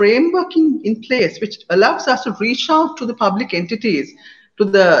have a framework in place which allows us to reach out to the public entities, to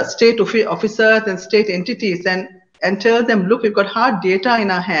the state officers and state entities, and tell them, look, we've got hard data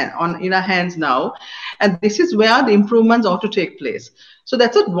in our hands now, and this is where the improvements ought to take place. So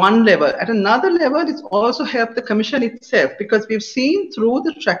that's at one level. At another level, it's also helped the Commission itself, because we've seen through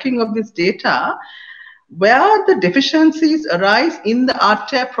the tracking of this data where the deficiencies arise in the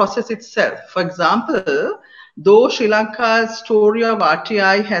RTI process itself. For example, though Sri Lanka's story of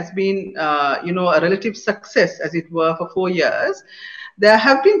RTI has been, a relative success, as it were, for 4 years, there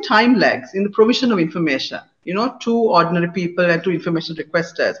have been time lags in the provision of information, to ordinary people and to information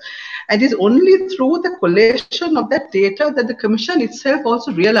requesters. And it is only through the collation of that data that the Commission itself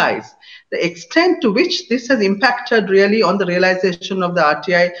also realized the extent to which this has impacted really on the realization of the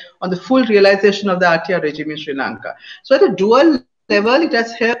RTI, on the full realization of the RTI regime in Sri Lanka. So at a dual level, it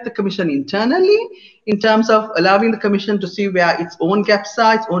has helped the Commission internally in terms of allowing the Commission to see where its own gaps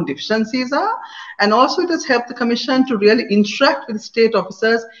are, its own deficiencies are, and also it has helped the Commission to really interact with state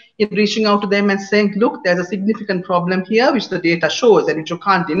officers in reaching out to them and saying, look, there's a significant problem here, which the data shows and which you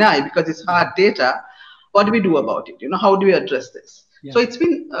can't deny because it's hard data. What do we do about it? How do we address this? Yeah. So it's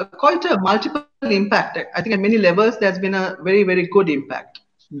been quite a multiple impact. I think at many levels, there's been a very, very good impact.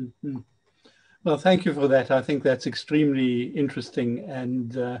 Mm-hmm. Well, thank you for that. I think that's extremely interesting.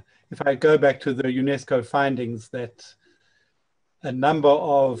 And if I go back to the UNESCO findings, that a number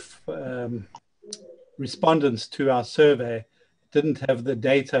of respondents to our survey didn't have the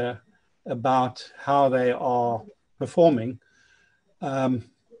data about how they are performing,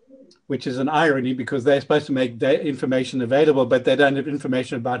 which is an irony because they're supposed to make information available, but they don't have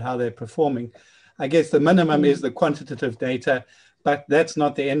information about how they're performing. I guess the minimum is the quantitative data, but that's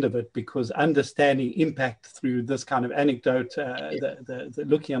not the end of it, because understanding impact through this kind of anecdote, the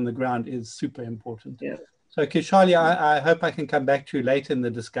looking on the ground is super important. Yeah. So Kishali, I hope I can come back to you later in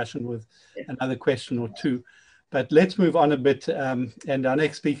the discussion with another question or two, but let's move on a bit. And our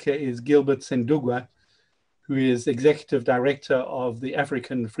next speaker is Gilbert Sendugwa, who is Executive Director of the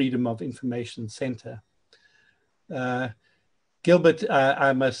African Freedom of Information Center. Gilbert,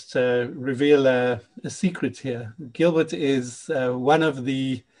 I must reveal a secret here. Gilbert is one of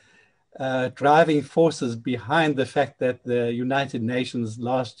the driving forces behind the fact that the United Nations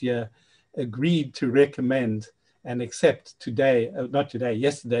last year agreed to recommend and accept yesterday,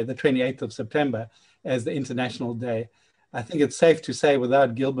 the 28th of September, as the International Day. I think it's safe to say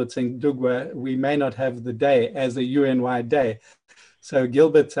without Gilbert Sendugwa, we may not have the day as a UN-wide day. So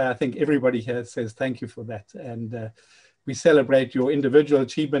Gilbert, I think everybody here says thank you for that. And we celebrate your individual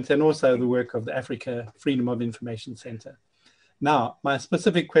achievements and also the work of the Africa Freedom of Information Center. Now, my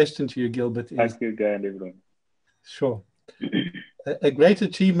specific question to you, Gilbert, is... Thank you, Guy and everyone. Sure. A great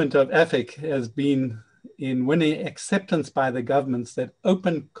achievement of AFIC has been in winning acceptance by the governments that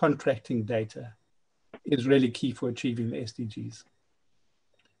open contracting data is really key for achieving the SDGs.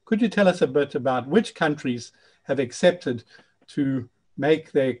 Could you tell us a bit about which countries have accepted to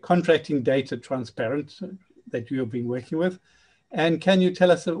make their contracting data transparent that you have been working with? And can you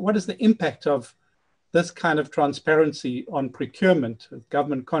tell us what is the impact of this kind of transparency on procurement of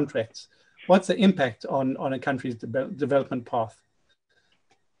government contracts? What's the impact on a country's development path?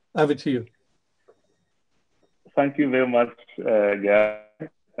 Over to you. Thank you very much, Gary.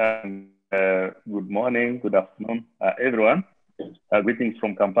 And good morning, good afternoon, everyone. Greetings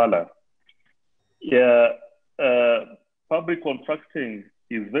from Kampala. Yeah, public contracting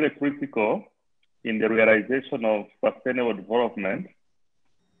is very critical in the realization of sustainable development.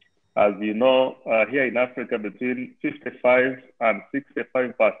 As you know, here in Africa, between 55 and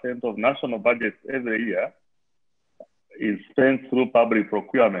 65% of national budgets every year is spent through public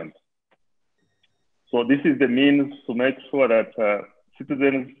procurement. So this is the means to make sure that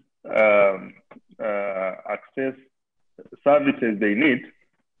citizens access services they need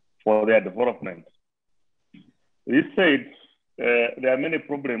for their development. This said, there are many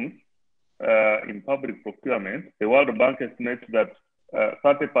problems in public procurement. The World Bank estimates that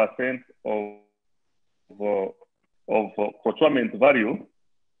 30% of procurement value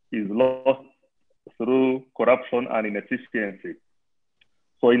is lost through corruption and inefficiency.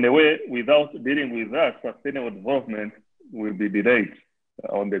 So in a way, without dealing with that, sustainable development will be delayed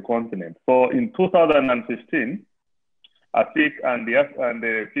on the continent. So in 2015, AFIC and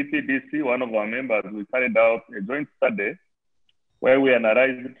the PPDC, one of our members, we carried out a joint study where we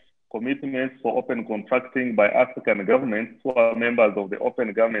analyzed commitments for open contracting by African governments who are members of the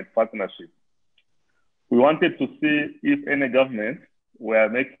Open Government Partnership. We wanted to see if any governments were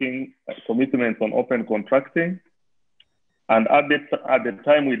making commitments on open contracting. And at the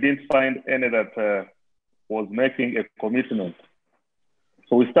time, we didn't find any that was making a commitment.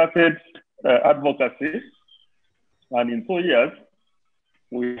 So we started advocacy. And in 2 years,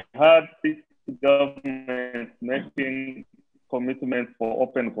 we had 6 governments making commitments for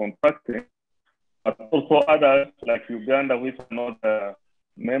open contracting, but also others like Uganda, which are not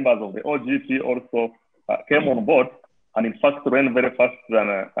members of the OGP, also came on board and in fact ran very fast than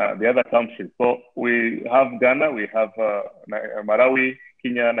the other countries. So we have Ghana, we have Malawi,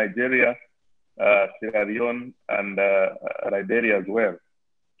 Kenya, Nigeria, Sierra Leone, and Liberia as well.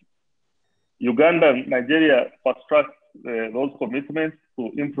 Uganda and Nigeria fast-tracked those commitments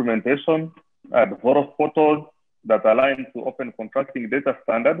to implementation, developed portals that align to open contracting data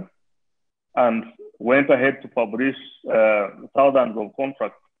standards, and went ahead to publish thousands of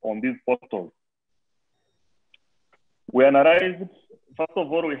contracts on these portals. We analyzed, first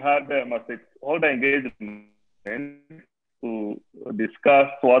of all, we had stakeholder engagement to discuss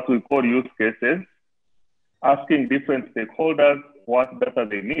what we call use cases, asking different stakeholders what data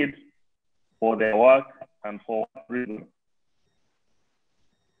they need for their work and for what reason.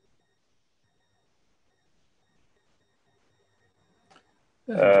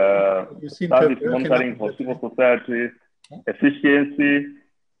 Service monitoring for civil society, efficiency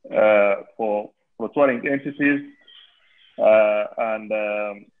for procuring entities, and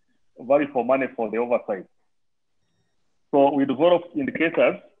value for money for the oversight. So we developed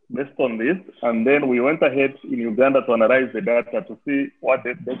indicators based on this, and then we went ahead in Uganda to analyze the data to see what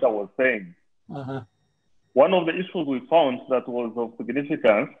the data was saying. One of the issues we found that was of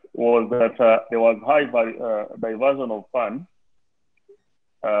significance was that there was high diversion of funds,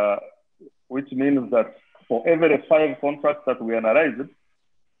 which means that for every 5 contracts that we analyzed,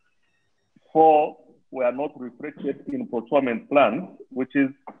 4 were not reflected in procurement plans, which is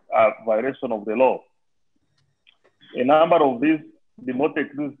a violation of the law. A number of these do not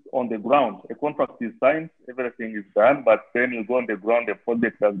exist on the ground. A contract is signed, everything is done, but then you go on the ground, the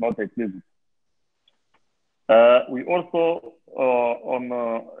project does not exist. We also, on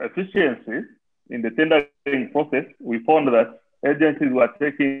efficiency in the tendering process, we found that agencies were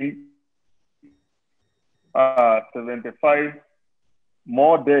taking 75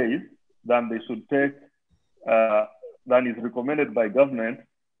 more days than they should take, than is recommended by government,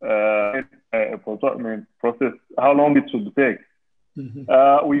 a procurement process, how long it should take.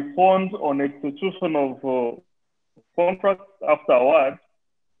 We found on execution of contracts after award,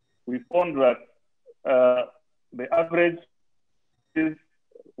 we found that the average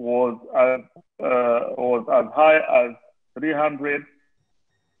was as high as 300.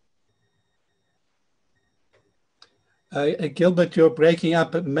 Gilbert, you're breaking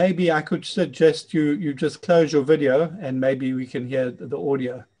up, but maybe I could suggest you just close your video and maybe we can hear the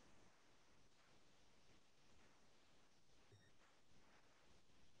audio.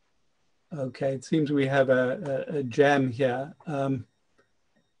 Okay, it seems we have a jam here.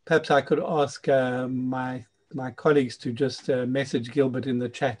 Perhaps I could ask my my colleagues to just message Gilbert in the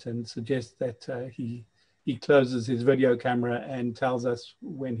chat and suggest that he closes his video camera and tells us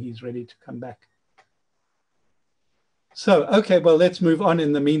when he's ready to come back. So, okay, well, let's move on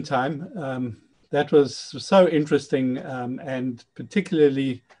in the meantime. That was so interesting, and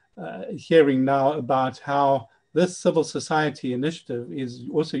particularly hearing now about how this civil society initiative is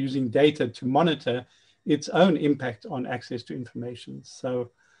also using data to monitor its own impact on access to information.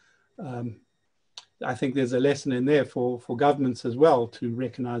 So I think there's a lesson in there for governments as well to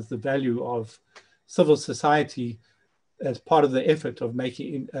recognize the value of civil society as part of the effort of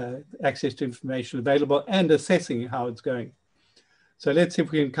making access to information available and assessing how it's going. So let's see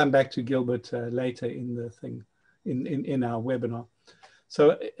if we can come back to Gilbert later in the thing, in our webinar.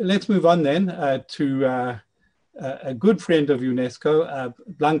 So let's move on then to a good friend of UNESCO,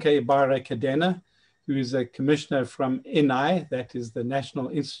 Blanca Ibarra-Cadena, who is a commissioner from NI, that is the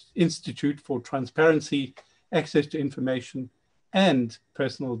National Institute for Transparency, Access to Information, and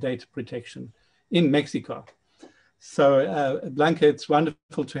Personal Data Protection in Mexico. So Blanca, it's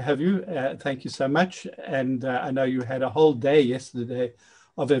wonderful to have you. Thank you so much. And I know you had a whole day yesterday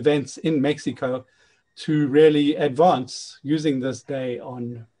of events in Mexico to really advance using this day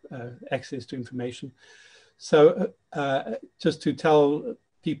on access to information. So just to tell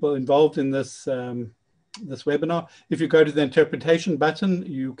people involved in this, this webinar, if you go to the interpretation button,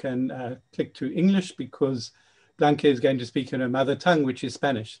 you can click to English because Blanca is going to speak in her mother tongue, which is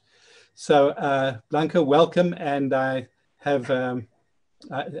Spanish. So Blanca, welcome, and I have a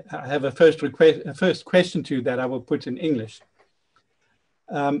first question to you that I will put in English.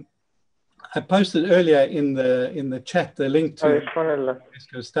 I posted earlier in the chat the link to the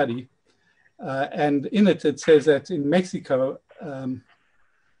UNESCO study, and in it it says that in Mexico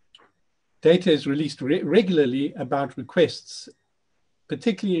data is released regularly about requests,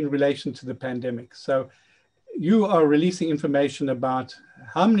 particularly in relation to the pandemic. So you are releasing information about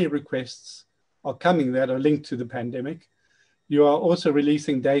how many requests are coming that are linked to the pandemic. You are also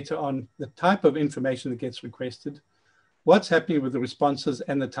releasing data on the type of information that gets requested, what's happening with the responses,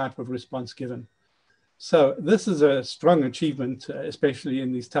 and the type of response given. So this is a strong achievement, especially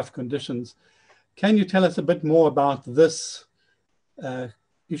in these tough conditions. Can you tell us a bit more about this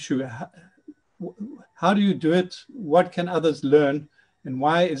issue? How do you do it? What can others learn? And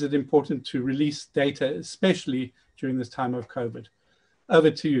why is it important to release data, especially during this time of COVID? Over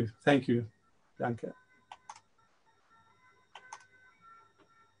to you. Thank you, Blanca.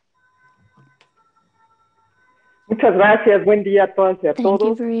 Muchas gracias. Buen día a todas y a todos. Thank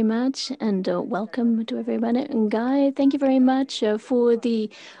you very much, and welcome to everyone. And Guy, thank you very much for the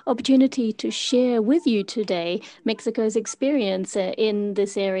opportunity to share with you today Mexico's experience in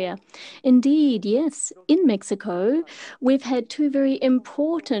this area. Indeed, yes, in Mexico, we've had two very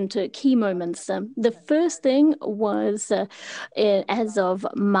important key moments. The first thing was as of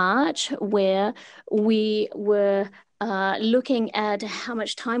March, where we were looking at how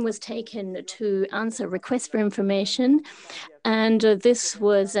much time was taken to answer requests for information. And this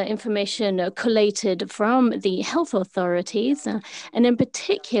was information collated from the health authorities. And in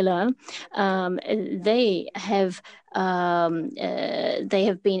particular, they have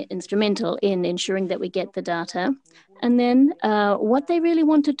been instrumental in ensuring that we get the data. And then what they really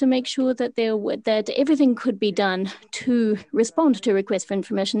wanted to make sure that that everything could be done to respond to requests for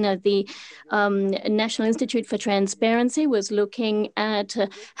information. The National Institute for Transparency was looking at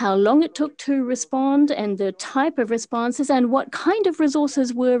how long it took to respond and the type of responses and what kind of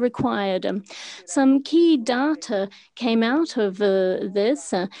resources were required. Some key data came out of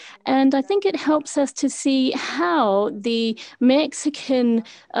this, and I think it helps us to see how the Mexican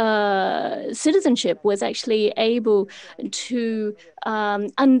citizenship was actually able to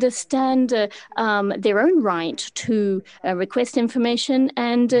understand their own right to request information,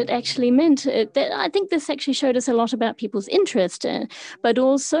 and it actually meant that I think this actually showed us a lot about people's interest, but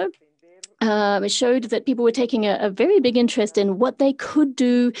also it showed that people were taking a very big interest in what they could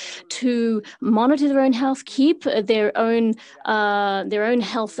do to monitor their own health, keep their own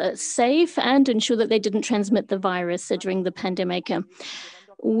health safe, and ensure that they didn't transmit the virus during the pandemic.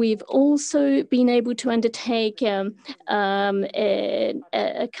 We've also been able to undertake a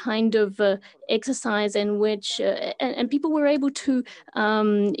kind of exercise in which and people were able to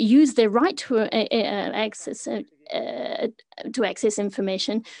use their right to access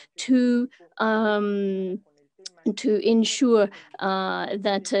information to ensure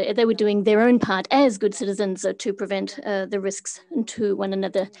that they were doing their own part as good citizens to prevent the risks to one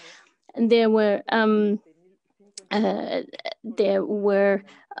another. And there were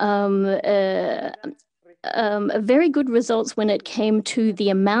very good results when it came to the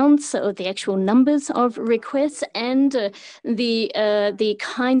amounts or the actual numbers of requests and the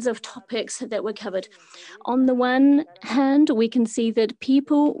kinds of topics that were covered. On the one hand, we can see that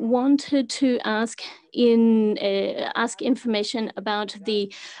people wanted to ask information about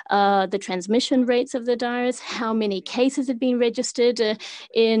the transmission rates of the virus, how many cases had been registered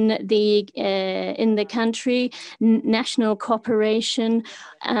in the country, national cooperation,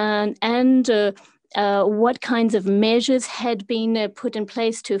 and what kinds of measures had been put in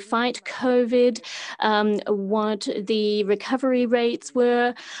place to fight COVID, what the recovery rates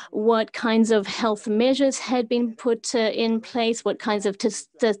were, what kinds of health measures had been put in place, what kinds of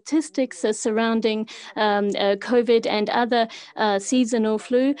statistics surrounding COVID and other seasonal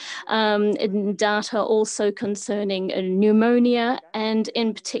flu, data also concerning pneumonia and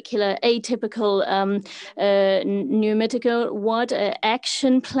in particular atypical pneumatical, what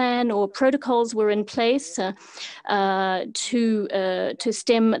action plan or protocols were in place to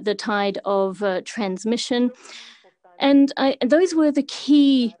stem the tide of transmission. And those were the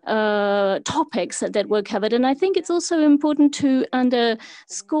key topics that were covered. And I think it's also important to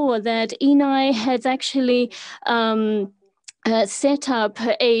underscore that ENI has actually set up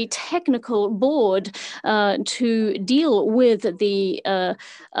a technical board to deal with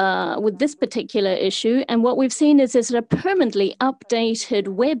with this particular issue. And what we've seen is a permanently updated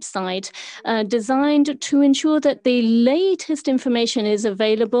website designed to ensure that the latest information is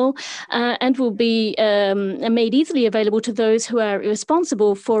available and will be made easily available to those who are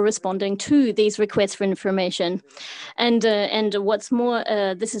responsible for responding to these requests for information. And what's more,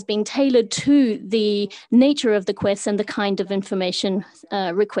 this is being tailored to the nature of the quest and the kind of information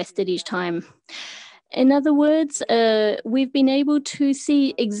requested each time. In other words, we've been able to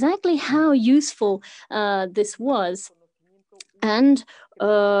see exactly how useful this was. And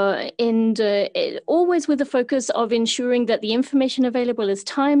always with the focus of ensuring that the information available is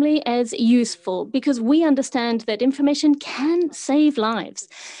timely as useful, because we understand that information can save lives.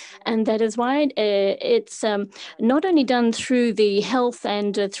 And that is why it's not only done through the health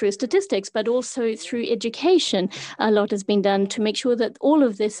and through statistics, but also through education. A lot has been done to make sure that all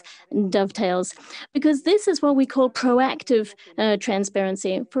of this dovetails, because this is what we call proactive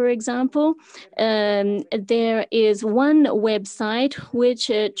transparency. For example, there is one website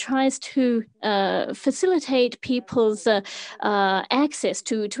which tries to facilitate people's access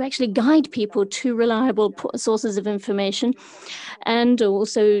to actually guide people to reliable sources of information, and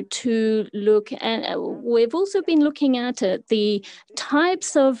also to look at, we've also been looking at the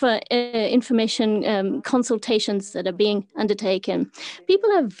types of information consultations that are being undertaken.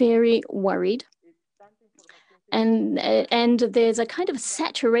 People are very worried. And there's a kind of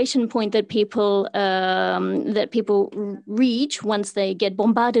saturation point that people reach once they get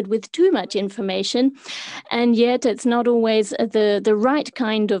bombarded with too much information, and yet it's not always the right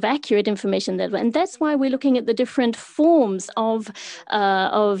kind of accurate information. And that's why we're looking at the different forms of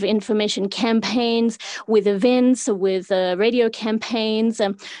information campaigns, with events, with radio campaigns,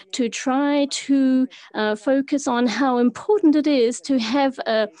 to try to focus on how important it is to have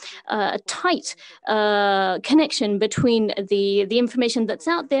a tight connection between the information that's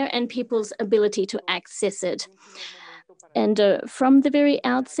out there and people's ability to access it. And from the very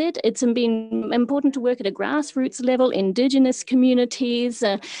outset, it's been important to work at a grassroots level, indigenous communities,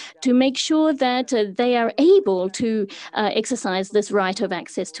 to make sure that they are able to exercise this right of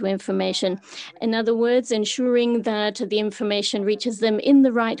access to information. In other words, ensuring that the information reaches them in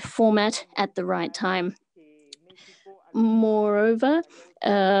the right format at the right time. Moreover,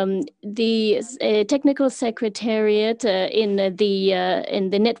 the technical secretariat in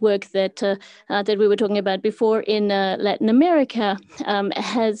the network that we were talking about before in Latin America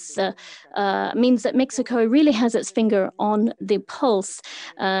means that Mexico really has its finger on the pulse,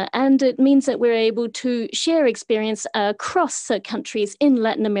 and it means that we're able to share experience across countries in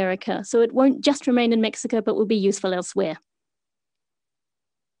Latin America. So it won't just remain in Mexico, but will be useful elsewhere.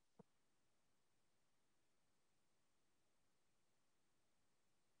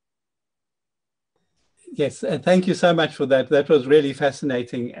 Yes, thank you so much for that. That was really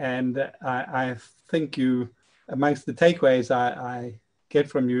fascinating. And I think amongst the takeaways I get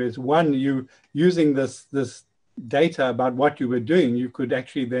from you is, one, you using this data about what you were doing, you could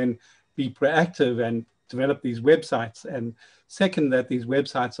actually then be proactive and develop these websites. And second, that these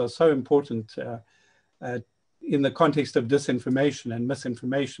websites are so important in the context of disinformation and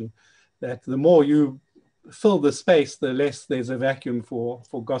misinformation, that the more you fill the space, the less there's a vacuum for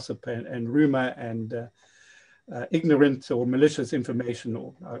gossip and rumor and ignorant or malicious information,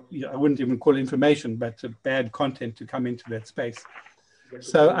 or I wouldn't even call it information, but bad content to come into that space.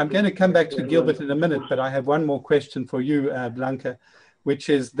 So I'm going to come back to Gilbert in a minute, but I have one more question for you, Blanca, which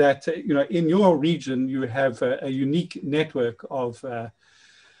is that, in your region, you have a unique network of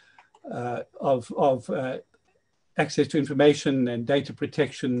access to information and data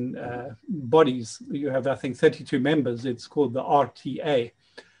protection bodies. You have, I think, 32 members. It's called the RTA.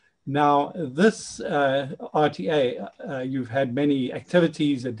 Now, this RTA, you've had many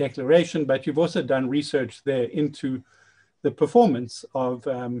activities, a declaration, but you've also done research there into the performance of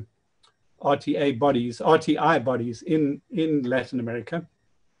RTI bodies in Latin America.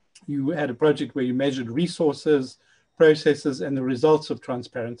 You had a project where you measured resources, processes, and the results of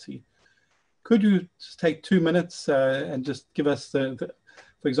transparency. Could you just take 2 minutes and just give us, for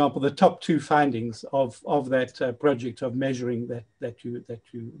example, the top 2 findings of that project of measuring that you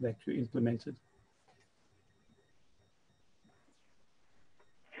implemented?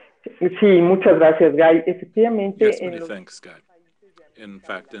 Sí, muchas gracias, Guy. Efectivamente, Yes, many thanks, Guy. In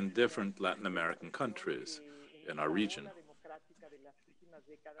fact, in different Latin American countries in our region,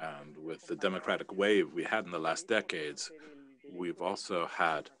 and with the democratic wave we had in the last decades, we've also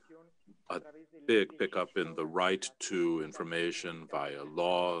had a big pickup in the right to information via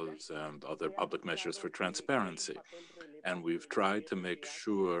laws and other public measures for transparency. And we've tried to make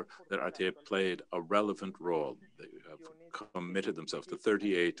sure that RTA played a relevant role. They have committed themselves to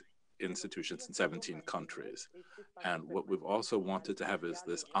 38 institutions in 17 countries. And what we've also wanted to have is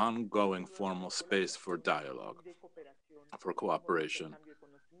this ongoing formal space for dialogue, for cooperation,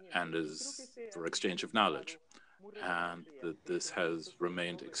 and for exchange of knowledge. And that this has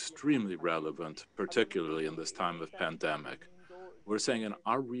remained extremely relevant, particularly in this time of pandemic. We're saying in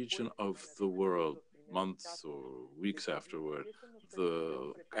our region of the world, months or weeks afterward,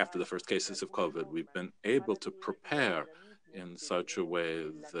 after the first cases of COVID, we've been able to prepare in such a way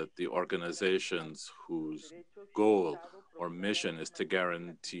that the organizations whose goal or mission is to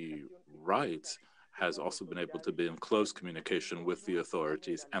guarantee rights has also been able to be in close communication with the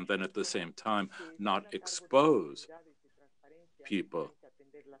authorities, and then at the same time not expose people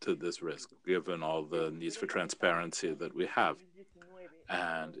to this risk, given all the needs for transparency that we have.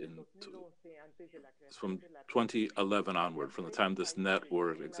 And from 2011 onward, from the time this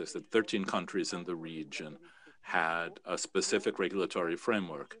network existed, 13 countries in the region had a specific regulatory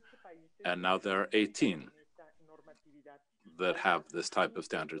framework, and now there are 18 that have this type of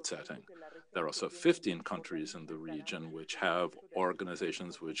standard setting. There are also 15 countries in the region which have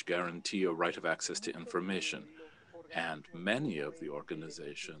organizations which guarantee a right of access to information. And many of the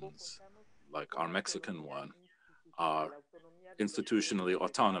organizations, like our Mexican one, are institutionally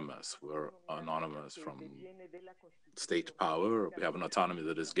autonomous. We're autonomous from state power. We have an autonomy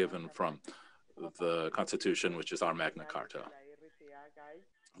that is given from the Constitution, which is our Magna Carta.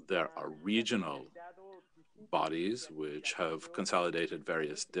 There are regional bodies which have consolidated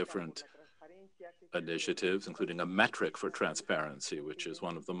various different initiatives, including a metric for transparency, which is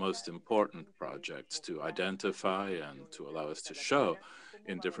one of the most important projects to identify and to allow us to show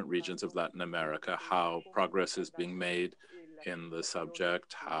in different regions of Latin America how progress is being made in the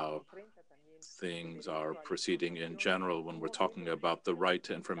subject, how things are proceeding in general when we're talking about the right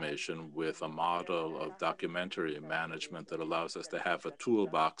to information, with a model of documentary management that allows us to have a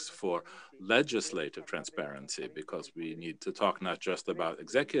toolbox for legislative transparency, because we need to talk not just about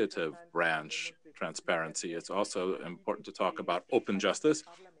executive branch transparency, it's also important to talk about open justice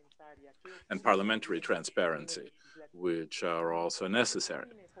and parliamentary transparency, which are also necessary.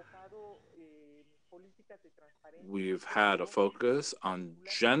 We've had a focus on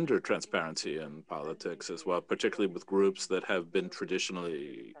gender transparency in politics as well, particularly with groups that have been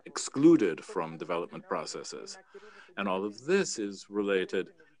traditionally excluded from development processes. And all of this is related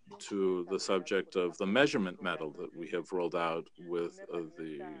to the subject of the measurement medal that we have rolled out with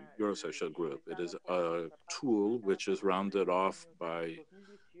the Eurosocial group. It is a tool which is rounded off by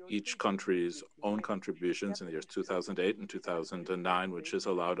each country's own contributions in the years 2008 and 2009, which has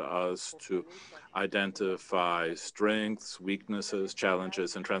allowed us to identify strengths, weaknesses,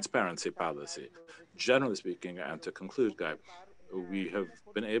 challenges, and transparency policy. Generally speaking, and to conclude, Guy, we have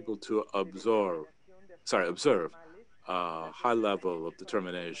been able to observe a high level of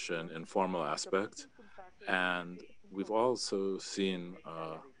determination in formal aspects, and we've also seen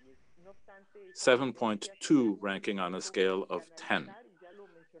 7.2 ranking on a scale of 10.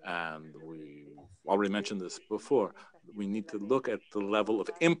 And we already mentioned this before, we need to look at the level of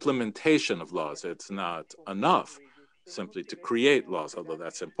implementation of laws. It's not enough simply to create laws, although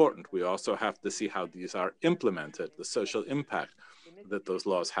that's important. We also have to see how these are implemented, the social impact that those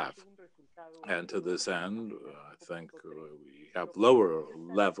laws have. And to this end, I think we have lower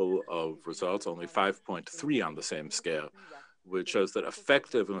level of results, only 5.3 on the same scale. which shows that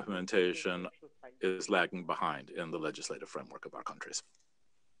effective implementation is lagging behind in the legislative framework of our countries.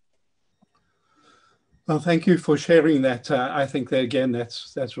 Well, thank you for sharing that. I think that, again,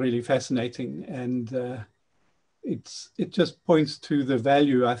 that's really fascinating. And it just points to the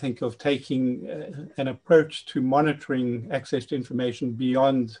value, I think, of taking an approach to monitoring access to information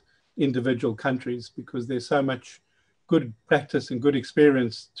beyond individual countries, because there's so much good practice and good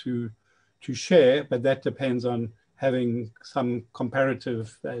experience to share, but that depends on having some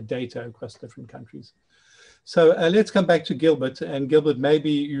comparative data across different countries. So let's come back to Gilbert. And Gilbert, maybe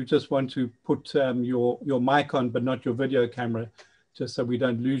you just want to put your mic on, but not your video camera, just so we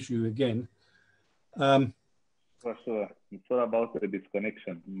don't lose you again. For sure. It's all about the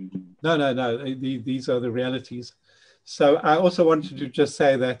disconnection. No. These are the realities. So I also wanted to just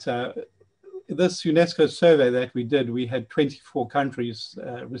say that this UNESCO survey that we did, we had 24 countries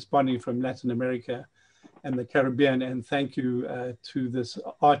responding from Latin America and the Caribbean. And thank you to this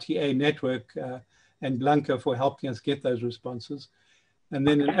RTA network and Blanca for helping us get those responses. And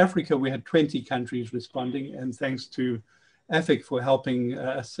then in Africa, we had 20 countries responding, and thanks to AFIC for helping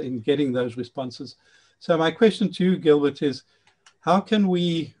us in getting those responses. So my question to you, Gilbert, is how can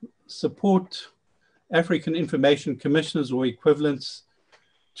we support African information commissioners or equivalents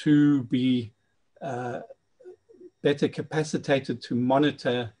to be better capacitated to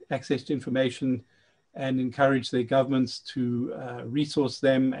monitor access to information and encourage their governments to resource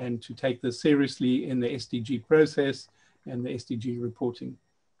them and to take this seriously in the SDG process and the SDG reporting?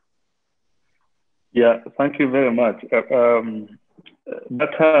 Yeah, thank you very much.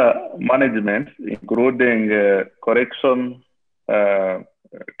 Data management, including correction,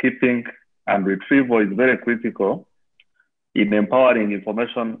 keeping, and retrieval, is very critical in empowering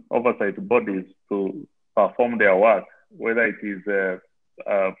information oversight bodies to perform their work, whether it is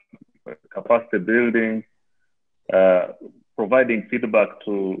capacity building, providing feedback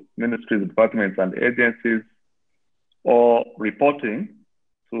to ministries, departments, and agencies, or reporting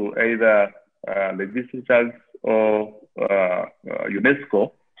to either legislatures or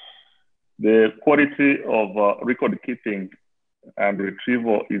UNESCO. The quality of record keeping and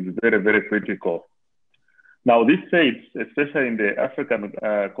retrieval is very, very critical. Now, this said, especially in the African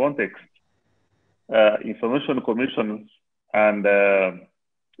context, information commissions and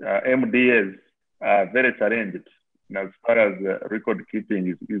MDAs are very challenged as far as record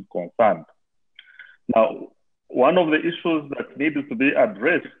keeping is concerned. Now, one of the issues that needs to be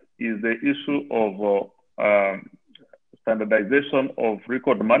addressed is the issue of standardization of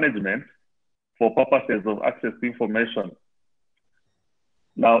record management for purposes of access to information.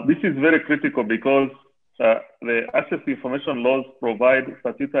 Now, this is very critical because the access to information laws provide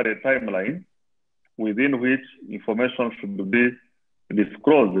statutory timeline within which information should be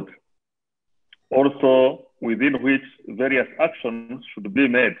disclosed. Also, within which various actions should be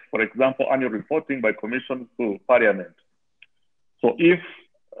made. For example, annual reporting by Commission to Parliament. So if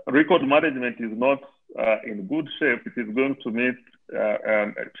record management is not in good shape, it is going to meet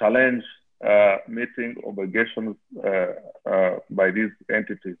challenge meeting obligations by these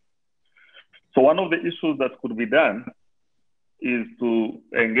entities. So one of the issues that could be done is to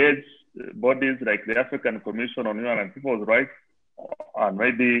engage bodies like the African Commission on Human and People's Rights and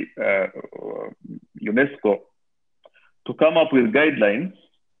maybe UNESCO to come up with guidelines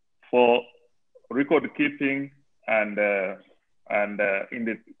for record keeping and in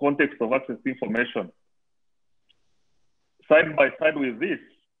the context of access to information. Side by side with this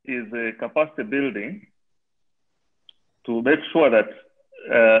is a capacity building to make sure that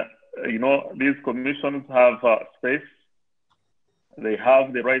these commissions have space, they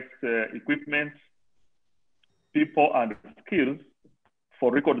have the right equipment, people, and skills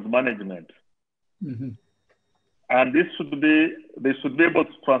for records management. Mm-hmm. And they should be able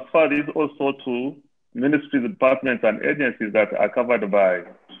to transfer this also to ministries, departments, and agencies that are covered by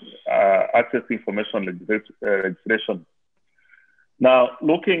access to information legislation. Now,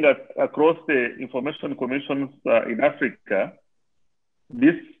 looking across the information commissions in Africa,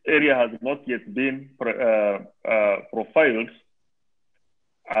 this area has not yet been profiled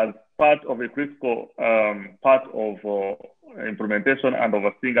as part of a critical part of implementation and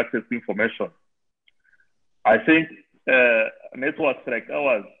overseeing access to information. I think networks like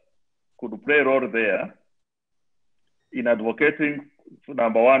ours could play a role there in advocating,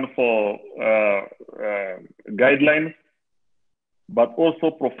 number one, for guidelines, but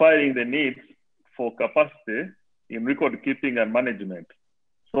also profiling the needs for capacity in record keeping and management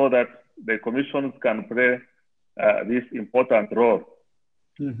so that the commissions can play this important role.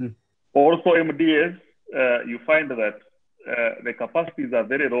 Mm-hmm. Also, MDAs, you find that the capacities are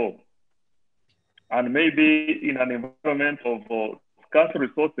very low. And maybe in an environment of scarce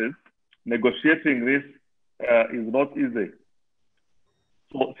resources, negotiating this is not easy.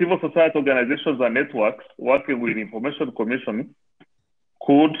 So civil society organizations and networks working with information commission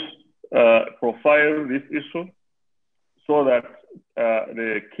could profile this issue so that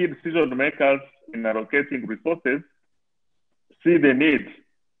the key decision makers in allocating resources see the need,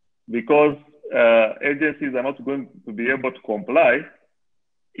 because agencies are not going to be able to comply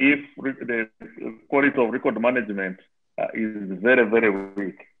if the quality of record management is very, very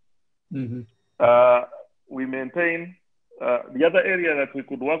weak. Mm-hmm. We maintain the other area that we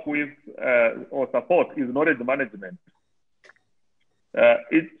could work with or support is knowledge management.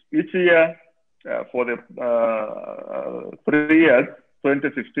 Each year for the 3 years,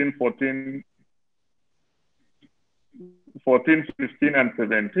 2015, 14, 15, and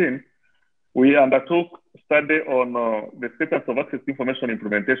 17, we undertook study on the status of access to information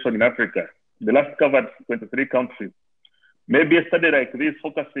implementation in Africa. The last covered 23 countries. Maybe a study like this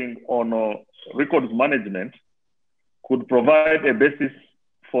focusing on records management could provide a basis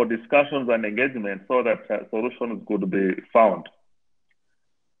for discussions and engagement so that solutions could be found.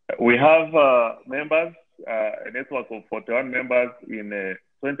 We have members, a network of 41 members in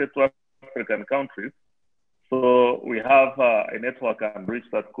 22 African countries. So we have a network and reach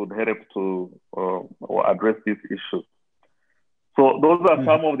that could help to address this issue. So those are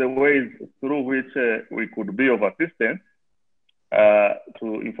some of the ways through which we could be of assistance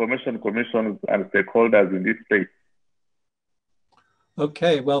to information commissions and stakeholders in this space.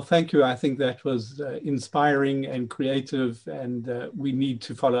 Okay, well, thank you. I think that was inspiring and creative, and we need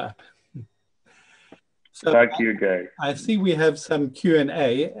to follow up. So thank you, Guy. I see we have some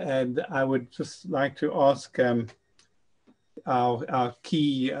Q&A, and I would just like to ask our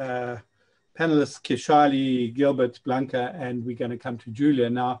key panelists, Kishali, Gilbert, Blanca, and we're going to come to Julia.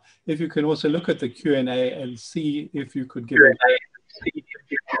 Now, if you can also look at the Q&A and see if you could give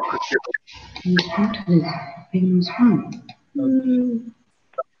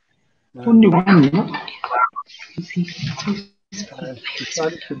Only one, no?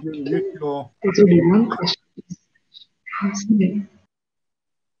 Could you mute your... There's only one question.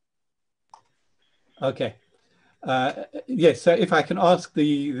 Okay. Yes, so if I can ask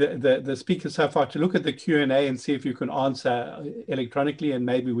the speakers so far to look at the Q&A and see if you can answer electronically, and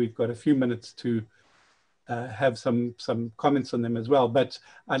maybe we've got a few minutes to have some comments on them as well. But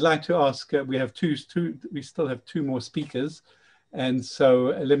I'd like to ask, we still have two more speakers. And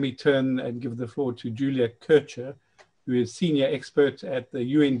so let me turn and give the floor to Julia Kircher, who is senior expert at the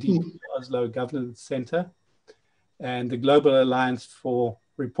UNDP Oslo Governance Center and the Global Alliance for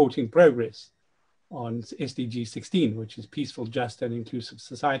Reporting Progress on SDG 16, which is peaceful, just, and inclusive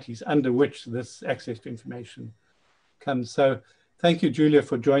societies, under which this access to information comes. So thank you, Julia,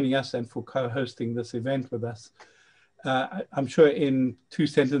 for joining us and for co-hosting this event with us. I'm sure in 2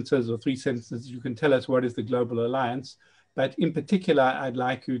 sentences or 3 sentences, you can tell us what is the Global Alliance. But in particular, I'd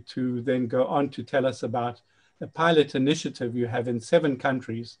like you to then go on to tell us about a pilot initiative you have in 7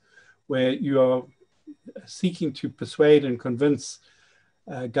 countries where you are seeking to persuade and convince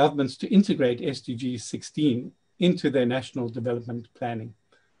governments to integrate SDG 16 into their national development planning.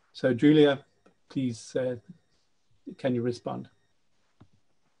 So Julia, please, can you respond?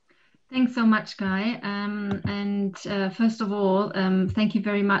 Thanks so much, Guy. First of all, thank you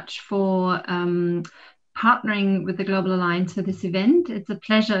very much for partnering with the Global Alliance for this event. It's a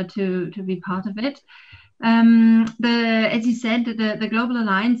pleasure to be part of it. As you said, the Global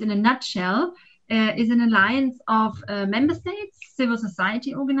Alliance in a nutshell is an alliance of member states, civil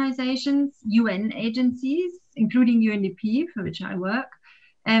society organizations, UN agencies, including UNDP, for which I work,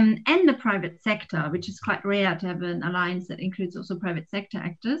 and the private sector, which is quite rare to have an alliance that includes also private sector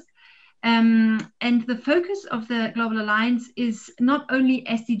actors. And the focus of the Global Alliance is not only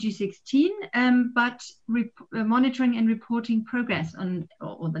SDG 16, but monitoring and reporting progress on,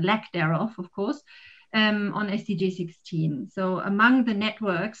 or the lack thereof, of course, on SDG 16. So among the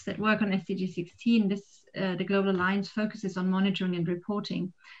networks that work on SDG 16, the Global Alliance focuses on monitoring and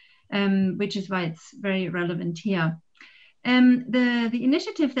reporting, which is why it's very relevant here. The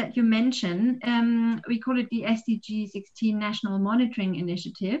initiative that you mentioned, we call it the SDG 16 National Monitoring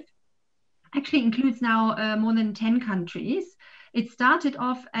Initiative, actually includes now more than 10 countries. It started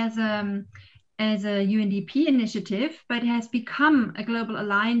off as a UNDP initiative, but it has become a Global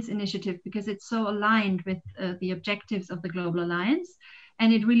Alliance initiative because it's so aligned with the objectives of the Global Alliance,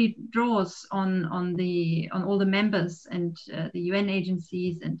 and it really draws on all the members and the UN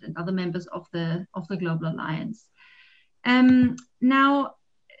agencies and other members of the Global Alliance. Now,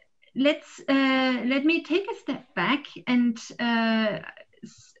 let me take a step back and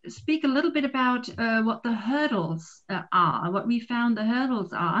speak a little bit about what the hurdles are, what we found the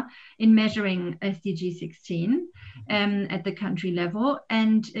hurdles are in measuring SDG 16 at the country level,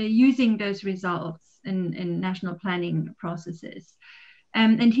 and using those results in national planning processes.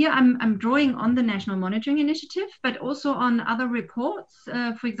 And here I'm drawing on the National Monitoring Initiative, but also on other reports.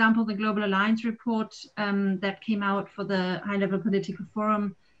 For example, the Global Alliance report that came out for the High-Level Political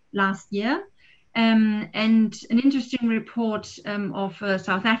Forum last year, and an interesting report of a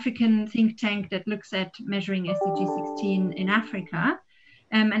South African think tank that looks at measuring SDG 16 in Africa.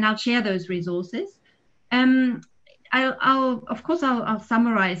 And I'll share those resources. I'll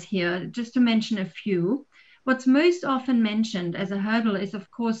summarize here just to mention a few. What's most often mentioned as a hurdle is, of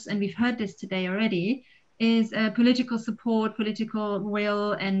course, and we've heard this today already, is political support, political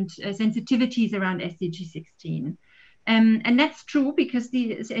will, and sensitivities around SDG 16. And that's true because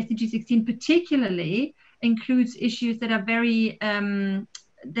the SDG 16 particularly includes issues that are very,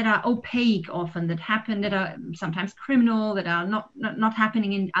 that are opaque often, that happen, that are sometimes criminal, that are not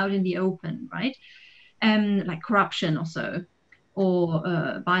happening out in the open, right? Like corruption or so,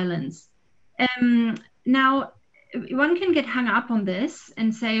 or violence. Now, one can get hung up on this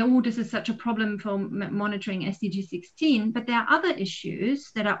and say, oh, this is such a problem for monitoring SDG 16, but there are other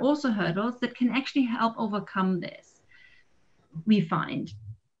issues that are also hurdles that can actually help overcome this, we find.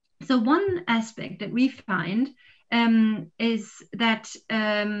 So one aspect that we find is that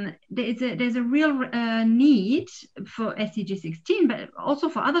there's a real need for SDG 16, but also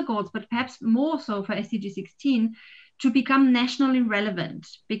for other goals, but perhaps more so for SDG 16, to become nationally relevant,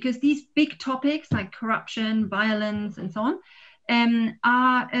 because these big topics like corruption, violence, and so on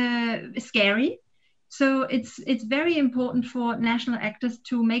are scary. So it's very important for national actors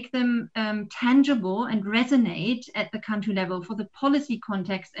to make them tangible and resonate at the country level for the policy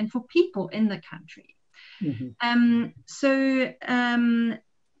context and for people in the country. Mm-hmm.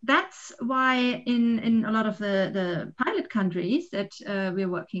 That's why in a lot of the pilot countries that we're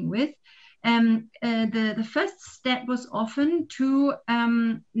working with, the first step was often to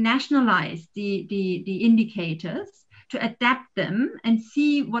nationalize the indicators, to adapt them and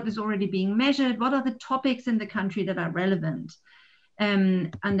see what is already being measured, what are the topics in the country that are relevant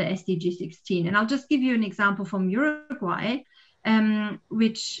under SDG 16. And I'll just give you an example from Uruguay,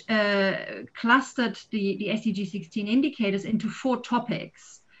 which clustered the SDG 16 indicators into 4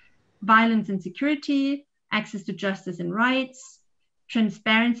 topics: violence and security, access to justice and rights,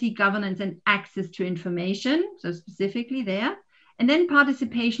 transparency, governance, and access to information, so specifically there, and then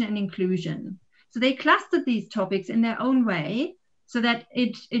participation and inclusion. So they clustered these topics in their own way so that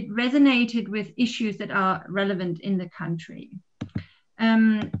it resonated with issues that are relevant in the country.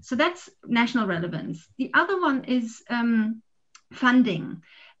 So that's national relevance. The other one is funding.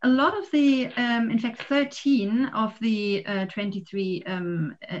 A lot of the, in fact, 13 of the 23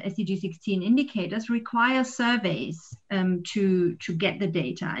 SDG 16 indicators require surveys to get the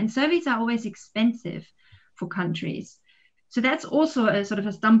data. And surveys are always expensive for countries. So that's also a sort of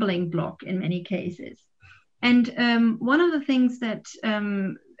a stumbling block in many cases. And one of the things that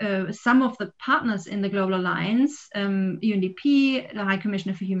some of the partners in the Global Alliance, UNDP, the High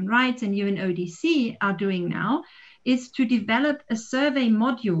Commissioner for Human Rights, and UNODC are doing now is to develop a survey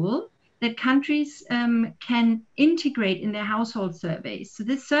module that countries can integrate in their household surveys. So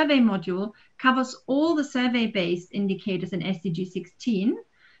this survey module covers all the survey-based indicators in SDG 16,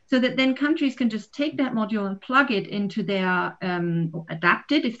 so that then countries can just take that module and plug it into their, or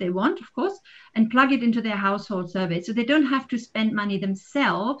adapt it if they want, of course, and plug it into their household survey. So they don't have to spend money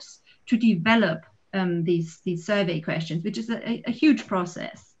themselves to develop these survey questions, which is a huge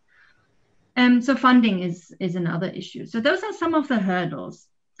process. So funding is another issue. So those are some of the hurdles.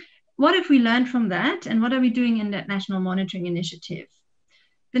 What have we learned from that? And what are we doing in that National Monitoring Initiative?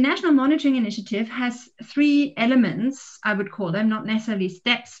 The National Monitoring Initiative has 3 elements, I would call them, not necessarily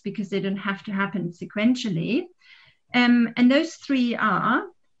steps because they don't have to happen sequentially. And those 3 are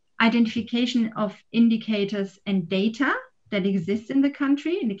identification of indicators and data that exists in the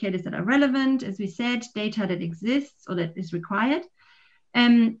country, indicators that are relevant, as we said, data that exists or that is required.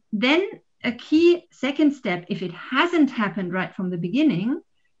 Then a key second step, if it hasn't happened right from the beginning,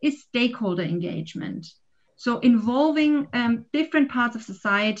 is stakeholder engagement. So involving different parts of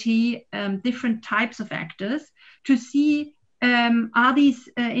society, different types of actors to see, are these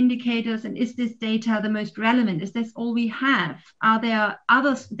indicators and is this data the most relevant? Is this all we have? Are there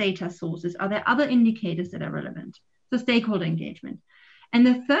other data sources? Are there other indicators that are relevant? So stakeholder engagement. And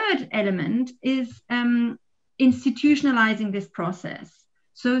the third element is institutionalizing this process.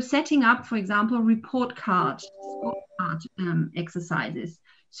 So setting up, for example, report card, scorecard exercises,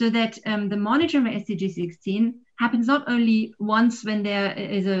 so that the monitoring of SDG 16 happens not only once when there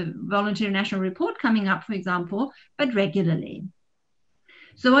is a voluntary national report coming up, for example, but regularly.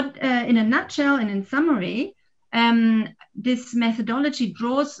 So what, in a nutshell and in summary, this methodology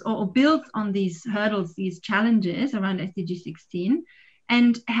draws or builds on these hurdles, these challenges around SDG 16,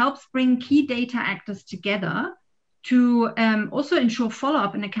 and helps bring key data actors together to also ensure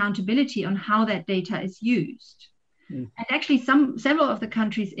follow-up and accountability on how that data is used. And actually, several of the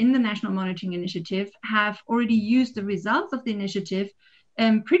countries in the National Monitoring Initiative have already used the results of the initiative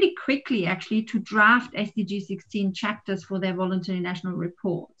pretty quickly, actually, to draft SDG 16 chapters for their voluntary national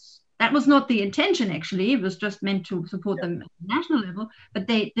reports. That was not the intention, actually. It was just meant to support them at the national level, but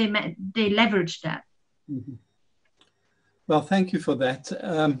they leveraged that. Mm-hmm. Well, thank you for that.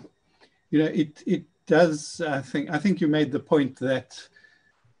 It does, I think you made the point that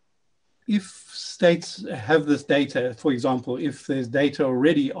if states have this data, for example, if there's data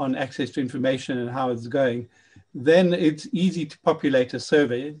already on access to information and how it's going, then it's easy to populate a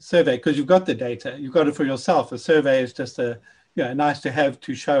survey because you've got the data, you've got it for yourself. A survey is just nice to have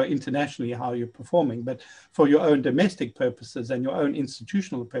to show internationally how you're performing, but for your own domestic purposes and your own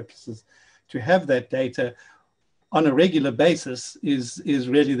institutional purposes, to have that data on a regular basis is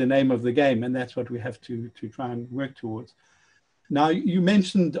really the name of the game, and that's what we have to try and work towards. Now, you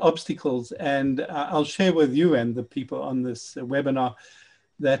mentioned obstacles, and I'll share with you and the people on this webinar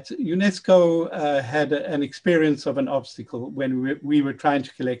that UNESCO had an experience of an obstacle when we were trying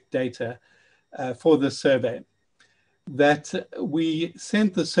to collect data for the survey. That we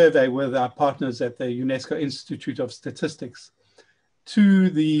sent the survey with our partners at the UNESCO Institute of Statistics to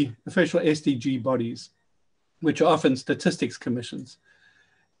the official SDG bodies, which are often statistics commissions.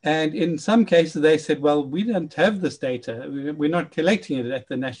 And in some cases, they said, well, we don't have this data. We're not collecting it at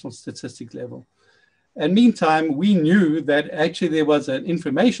the national statistics level. And meantime, we knew that actually there was an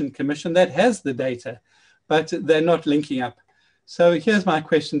information commission that has the data, but they're not linking up. So here's my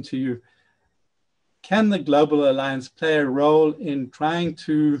question to you. Can the Global Alliance play a role in trying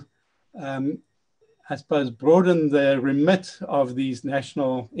to, I suppose, broaden the remit of these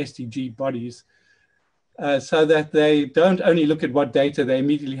national SDG bodies so that they don't only look at what data they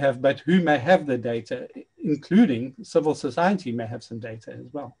immediately have, but who may have the data, including civil society may have some data as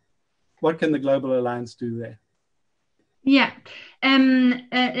well? What can the Global Alliance do there? Yeah, and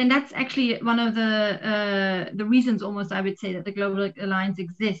that's actually one of the reasons, almost, I would say, that the Global Alliance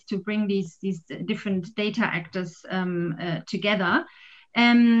exists, to bring these different data actors together.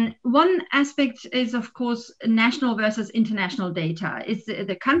 One aspect is, of course, national versus international data. Is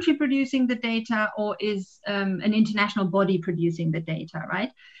the country producing the data, or is an international body producing the data,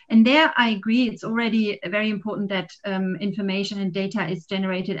 right? And there, I agree, it's already very important that information and data is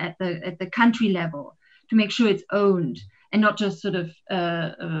generated at the country level to make sure it's owned and not just sort of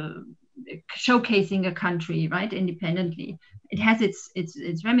showcasing a country, right, independently. It has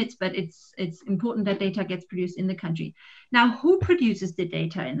its remits, but it's important that data gets produced in the country. Now, who produces the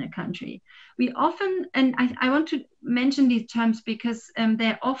data in the country? We often, and I want to mention these terms because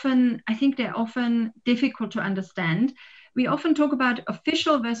they're often difficult to understand. We often talk about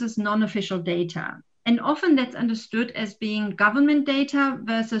official versus non-official data. And often that's understood as being government data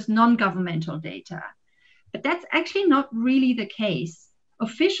versus non-governmental data. But that's actually not really the case.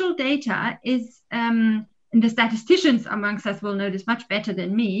 Official data is, and the statisticians amongst us will know this much better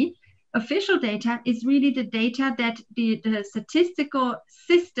than me, official data is really the data that the statistical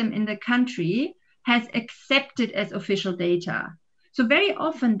system in the country has accepted as official data. So very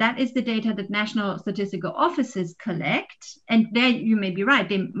often that is the data that national statistical offices collect. And there you may be right,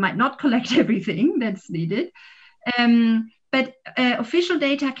 they might not collect everything that's needed. But official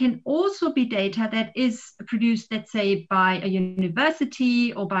data can also be data that is produced, let's say, by a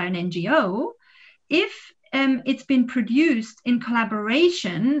university or by an NGO, if it's been produced in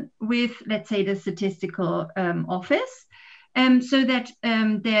collaboration with, let's say, the statistical office, so that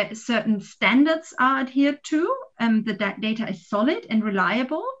there certain standards are adhered to, that data is solid and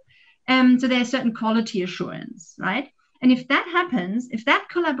reliable, so there's certain quality assurance, right? And if that happens, if that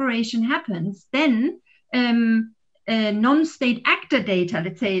collaboration happens, then non-state actor data,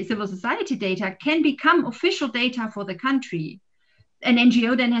 let's say civil society data, can become official data for the country. An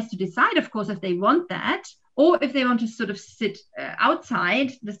NGO then has to decide, of course, if they want that, or if they want to sort of sit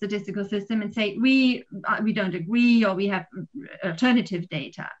outside the statistical system and say, we don't agree, or we have alternative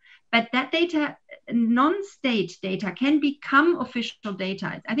data. But that data, non-state data, can become official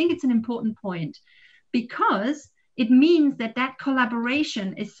data. I think it's an important point, because it means that that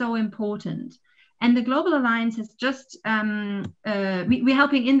collaboration is so important. And the Global Alliance has just, we're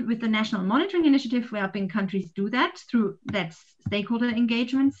helping with the National Monitoring Initiative, we're helping countries do that through that stakeholder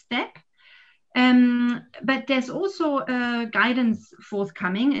engagement step. But there's also guidance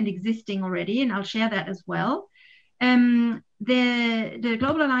forthcoming and existing already, and I'll share that as well. The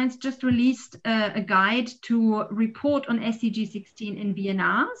Global Alliance just released a guide to report on SDG 16 in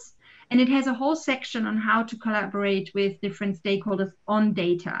VNRs, and it has a whole section on how to collaborate with different stakeholders on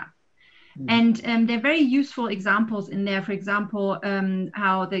data. And there are very useful examples in there. For example,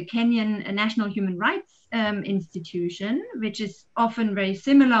 how the Kenyan National Human Rights Institution, which is often very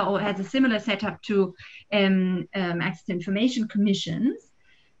similar or has a similar setup to Access to Information Commissions,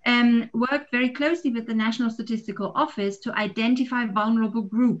 worked very closely with the National Statistical Office to identify vulnerable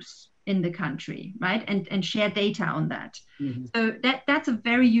groups in the country, right? And share data on that. So that's a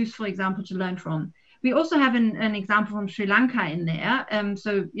very useful example to learn from. We also have an example from Sri Lanka in there.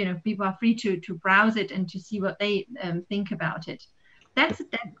 So, people are free to browse it and to see what they think about it. That's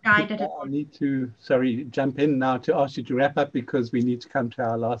that guide. That I need to, jump in now to ask you to wrap up because we need to come to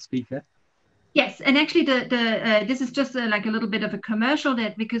our last speaker. Yes, and actually this is just like a little bit of a commercial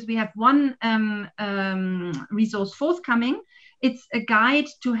that because we have one resource forthcoming. It's a guide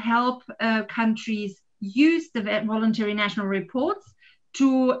to help countries use the voluntary national reports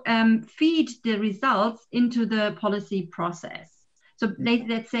to feed the results into the policy process. So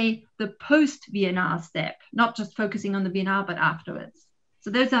let's say the post-VNR step, not just focusing on the VNR, but afterwards. So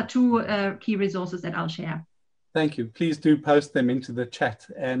those are two key resources that I'll share. Thank you. Please do post them into the chat.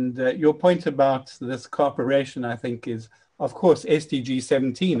 And your point about this cooperation, I think, is, of course, SDG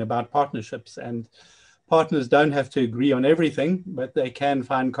 17 about partnerships. And partners don't have to agree on everything, but they can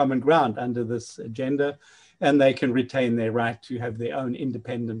find common ground under this agenda. And they can retain their right to have their own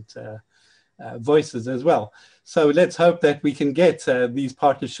independent voices as well. So let's hope that we can get these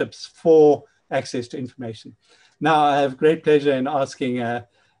partnerships for access to information. Now, I have great pleasure in asking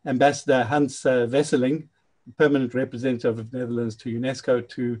Ambassador Hans Wesseling, Permanent Representative of Netherlands to UNESCO,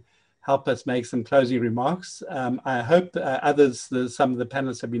 to help us make some closing remarks. I hope some of the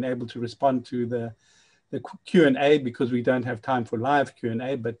panelists have been able to respond to the Q&A because we don't have time for live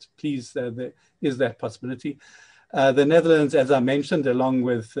Q&A, but please, there is that possibility. The Netherlands, as I mentioned, along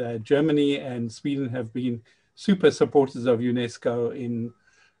with Germany and Sweden, have been super supporters of UNESCO in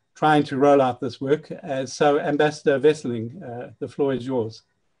trying to roll out this work. So Ambassador Wesseling, the floor is yours.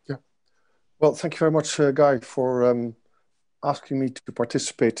 Yeah. Well, thank you very much, Guy, for asking me to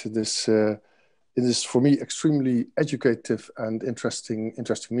participate in this, for me, extremely educative and interesting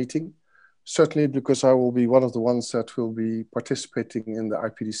meeting. Certainly because I will be one of the ones that will be participating in the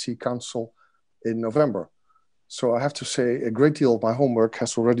IPDC Council in November. So I have to say a great deal of my homework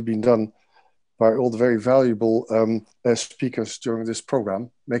has already been done by all the very valuable speakers during this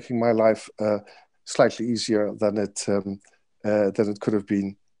program, making my life slightly easier than it could have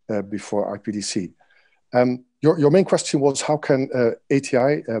been before IPDC. Your main question was how can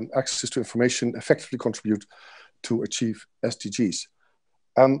ATI, access to information, effectively contribute to achieve SDGs?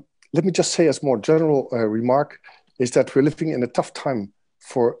 Let me just say as more general remark is that we're living in a tough time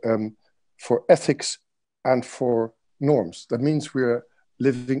for ethics and for norms. That means we're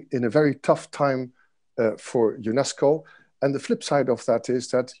living in a very tough time for UNESCO. And the flip side of that is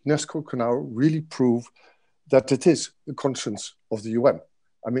that UNESCO can now really prove that it is the conscience of the UN.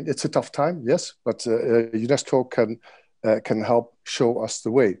 I mean, it's a tough time, yes, but UNESCO can help show us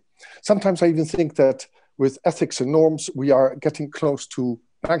the way. Sometimes I even think that with ethics and norms, we are getting close to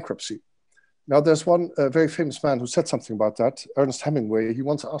bankruptcy. Now, there's one very famous man who said something about that, Ernest Hemingway. He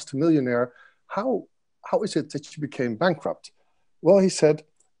once asked a millionaire, how is it that you became bankrupt? Well, he said,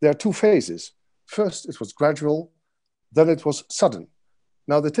 there are two phases. First, it was gradual, then it was sudden.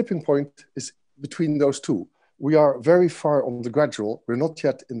 Now, the tipping point is between those two. We are very far on the gradual, we're not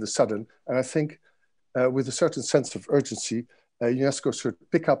yet in the sudden, and I think with a certain sense of urgency, UNESCO should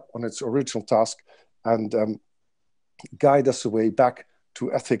pick up on its original task and guide us away back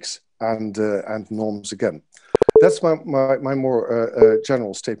to ethics and norms again. That's my more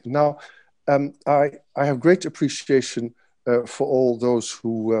general statement. Now, I have great appreciation for all those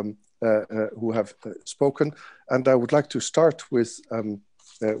who have spoken, and I would like to start with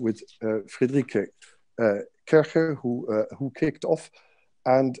Friederike Kerger, who kicked off,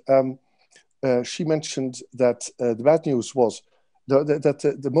 and she mentioned that the bad news was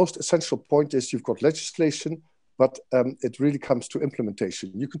that the most essential point is you've got legislation, but it really comes to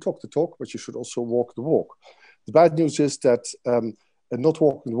implementation. You can talk the talk, but you should also walk the walk. The bad news is that not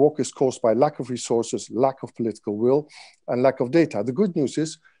walking the walk is caused by lack of resources, lack of political will, and lack of data. The good news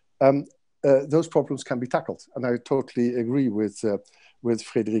is those problems can be tackled, and I totally agree with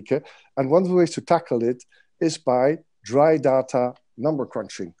Friederike. And one of the ways to tackle it is by dry data number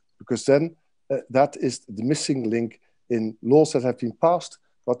crunching, because then that is the missing link in laws that have been passed,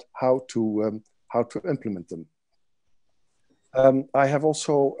 but how to implement them. I have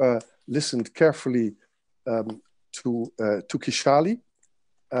also listened carefully to Kishali,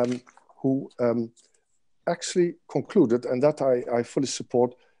 who actually concluded, and that I fully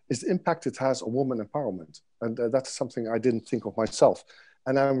support, is the impact it has on women empowerment. And that's something I didn't think of myself.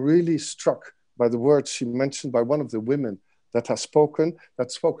 And I'm really struck by the words she mentioned by one of the women that has spoken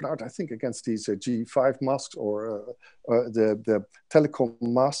out, I think, against these G5 masks or the telecom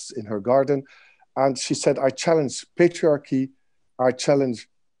masts in her garden. And she said, I challenge patriarchy, I challenge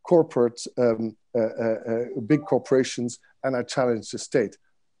corporate, big corporations, and I challenge the state.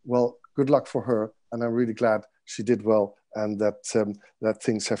 Well, good luck for her. And I'm really glad she did well and that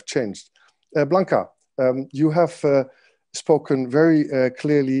things have changed. Blanca, you have spoken very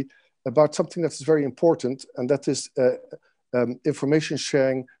clearly about something that is very important, and that is information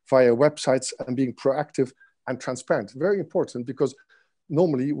sharing via websites and being proactive and transparent. Very important, because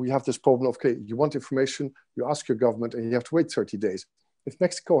normally we have this problem of, okay, you want information, you ask your government and you have to wait 30 days. If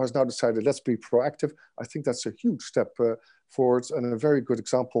Mexico has now decided, let's be proactive, I think that's a huge step forwards and a very good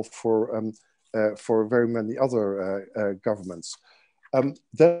example for very many other governments.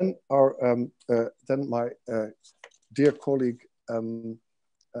 Then my dear colleague,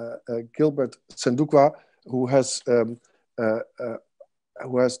 Gilbert Sendukwa, who has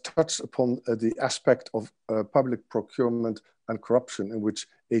touched upon the aspect of public procurement and corruption, in which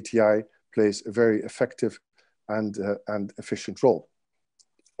ATI plays a very effective and efficient role.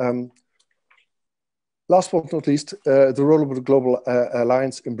 Last but not least, the role of the Global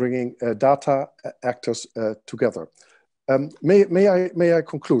Alliance in bringing data actors together. May I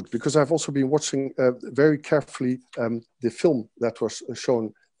conclude, because I've also been watching very carefully the film that was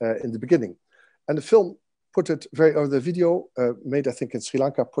shown in the beginning, and the film put it or the video made, I think, in Sri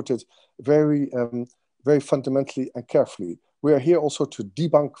Lanka, put it very fundamentally and carefully. We are here also to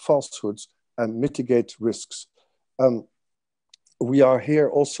debunk falsehoods and mitigate risks. We are here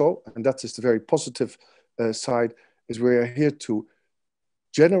also, and that is the very positive side, is we are here to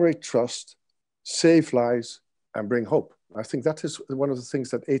generate trust, save lives, and bring hope. I think that is one of the things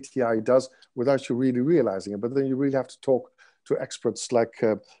that ATI does without you really realizing it, but then you really have to talk to experts like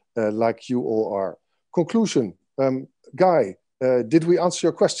you all are. Conclusion, Guy, did we answer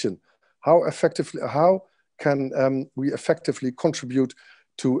your question? How can we effectively contribute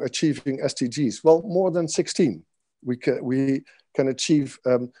to achieving SDGs? Well, more than 16. We can achieve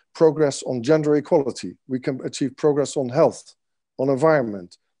progress on gender equality. We can achieve progress on health, on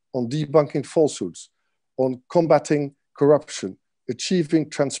environment, on debunking falsehoods, on combating corruption, achieving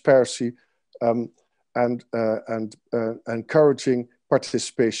transparency, and encouraging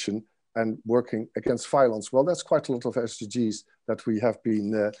participation and working against violence. Well, that's quite a lot of SDGs that we have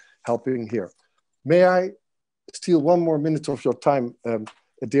been helping here. May I steal one more minute of your time,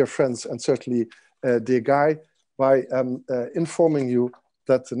 dear friends, and certainly dear Guy, by informing you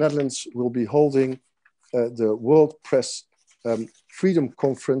that the Netherlands will be holding the World Press Freedom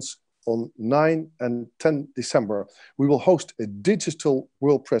Conference on 9 and 10 December. We will host a digital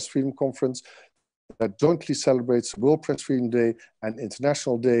World Press Freedom Conference that jointly celebrates World Press Freedom Day and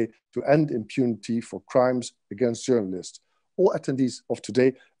International Day to end impunity for crimes against journalists. All attendees of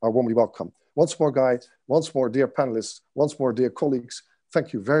today are warmly welcome. Once more, Guy, once more, dear panelists, once more, dear colleagues,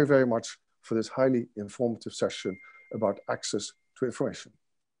 thank you very, very much for this highly informative session about access to information.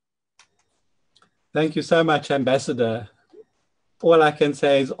 Thank you so much, Ambassador. All I can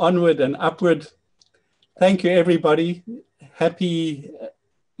say is onward and upward. Thank you, everybody. Happy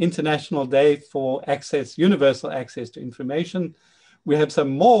International Day for access, universal access to information. We have some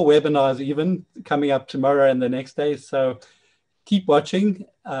more webinars even coming up tomorrow and the next day, so keep watching.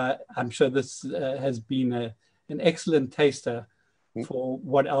 I'm sure this has been an excellent taster for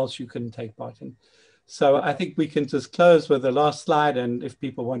what else you can take part in. So I think we can just close with the last slide, and if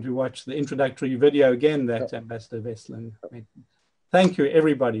people want to watch the introductory video again that Ambassador Westland made. Thank you,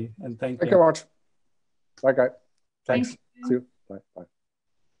 everybody, and thank you. Thank you very much. Bye, Guy. Thanks. See you. Bye. Bye.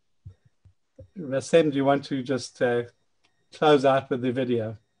 Rassem, do you want to just close out with the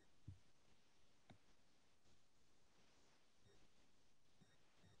video?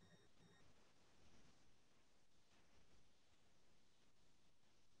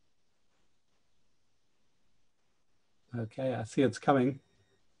 Okay, I see it's coming.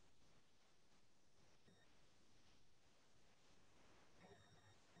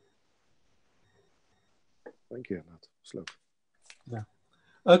 Thank you. Not slow. Yeah.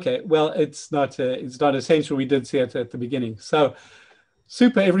 Okay. Well, it's not essential. We did see it at the beginning. So,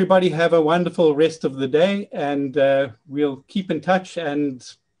 super. Everybody have a wonderful rest of the day, and we'll keep in touch. And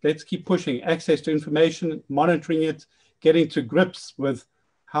let's keep pushing access to information, monitoring it, getting to grips with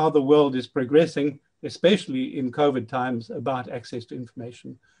how the world is progressing, especially in COVID times, about access to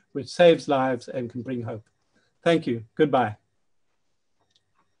information, which saves lives and can bring hope. Thank you. Goodbye.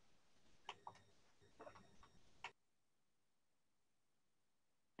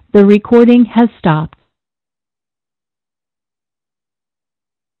 The recording has stopped.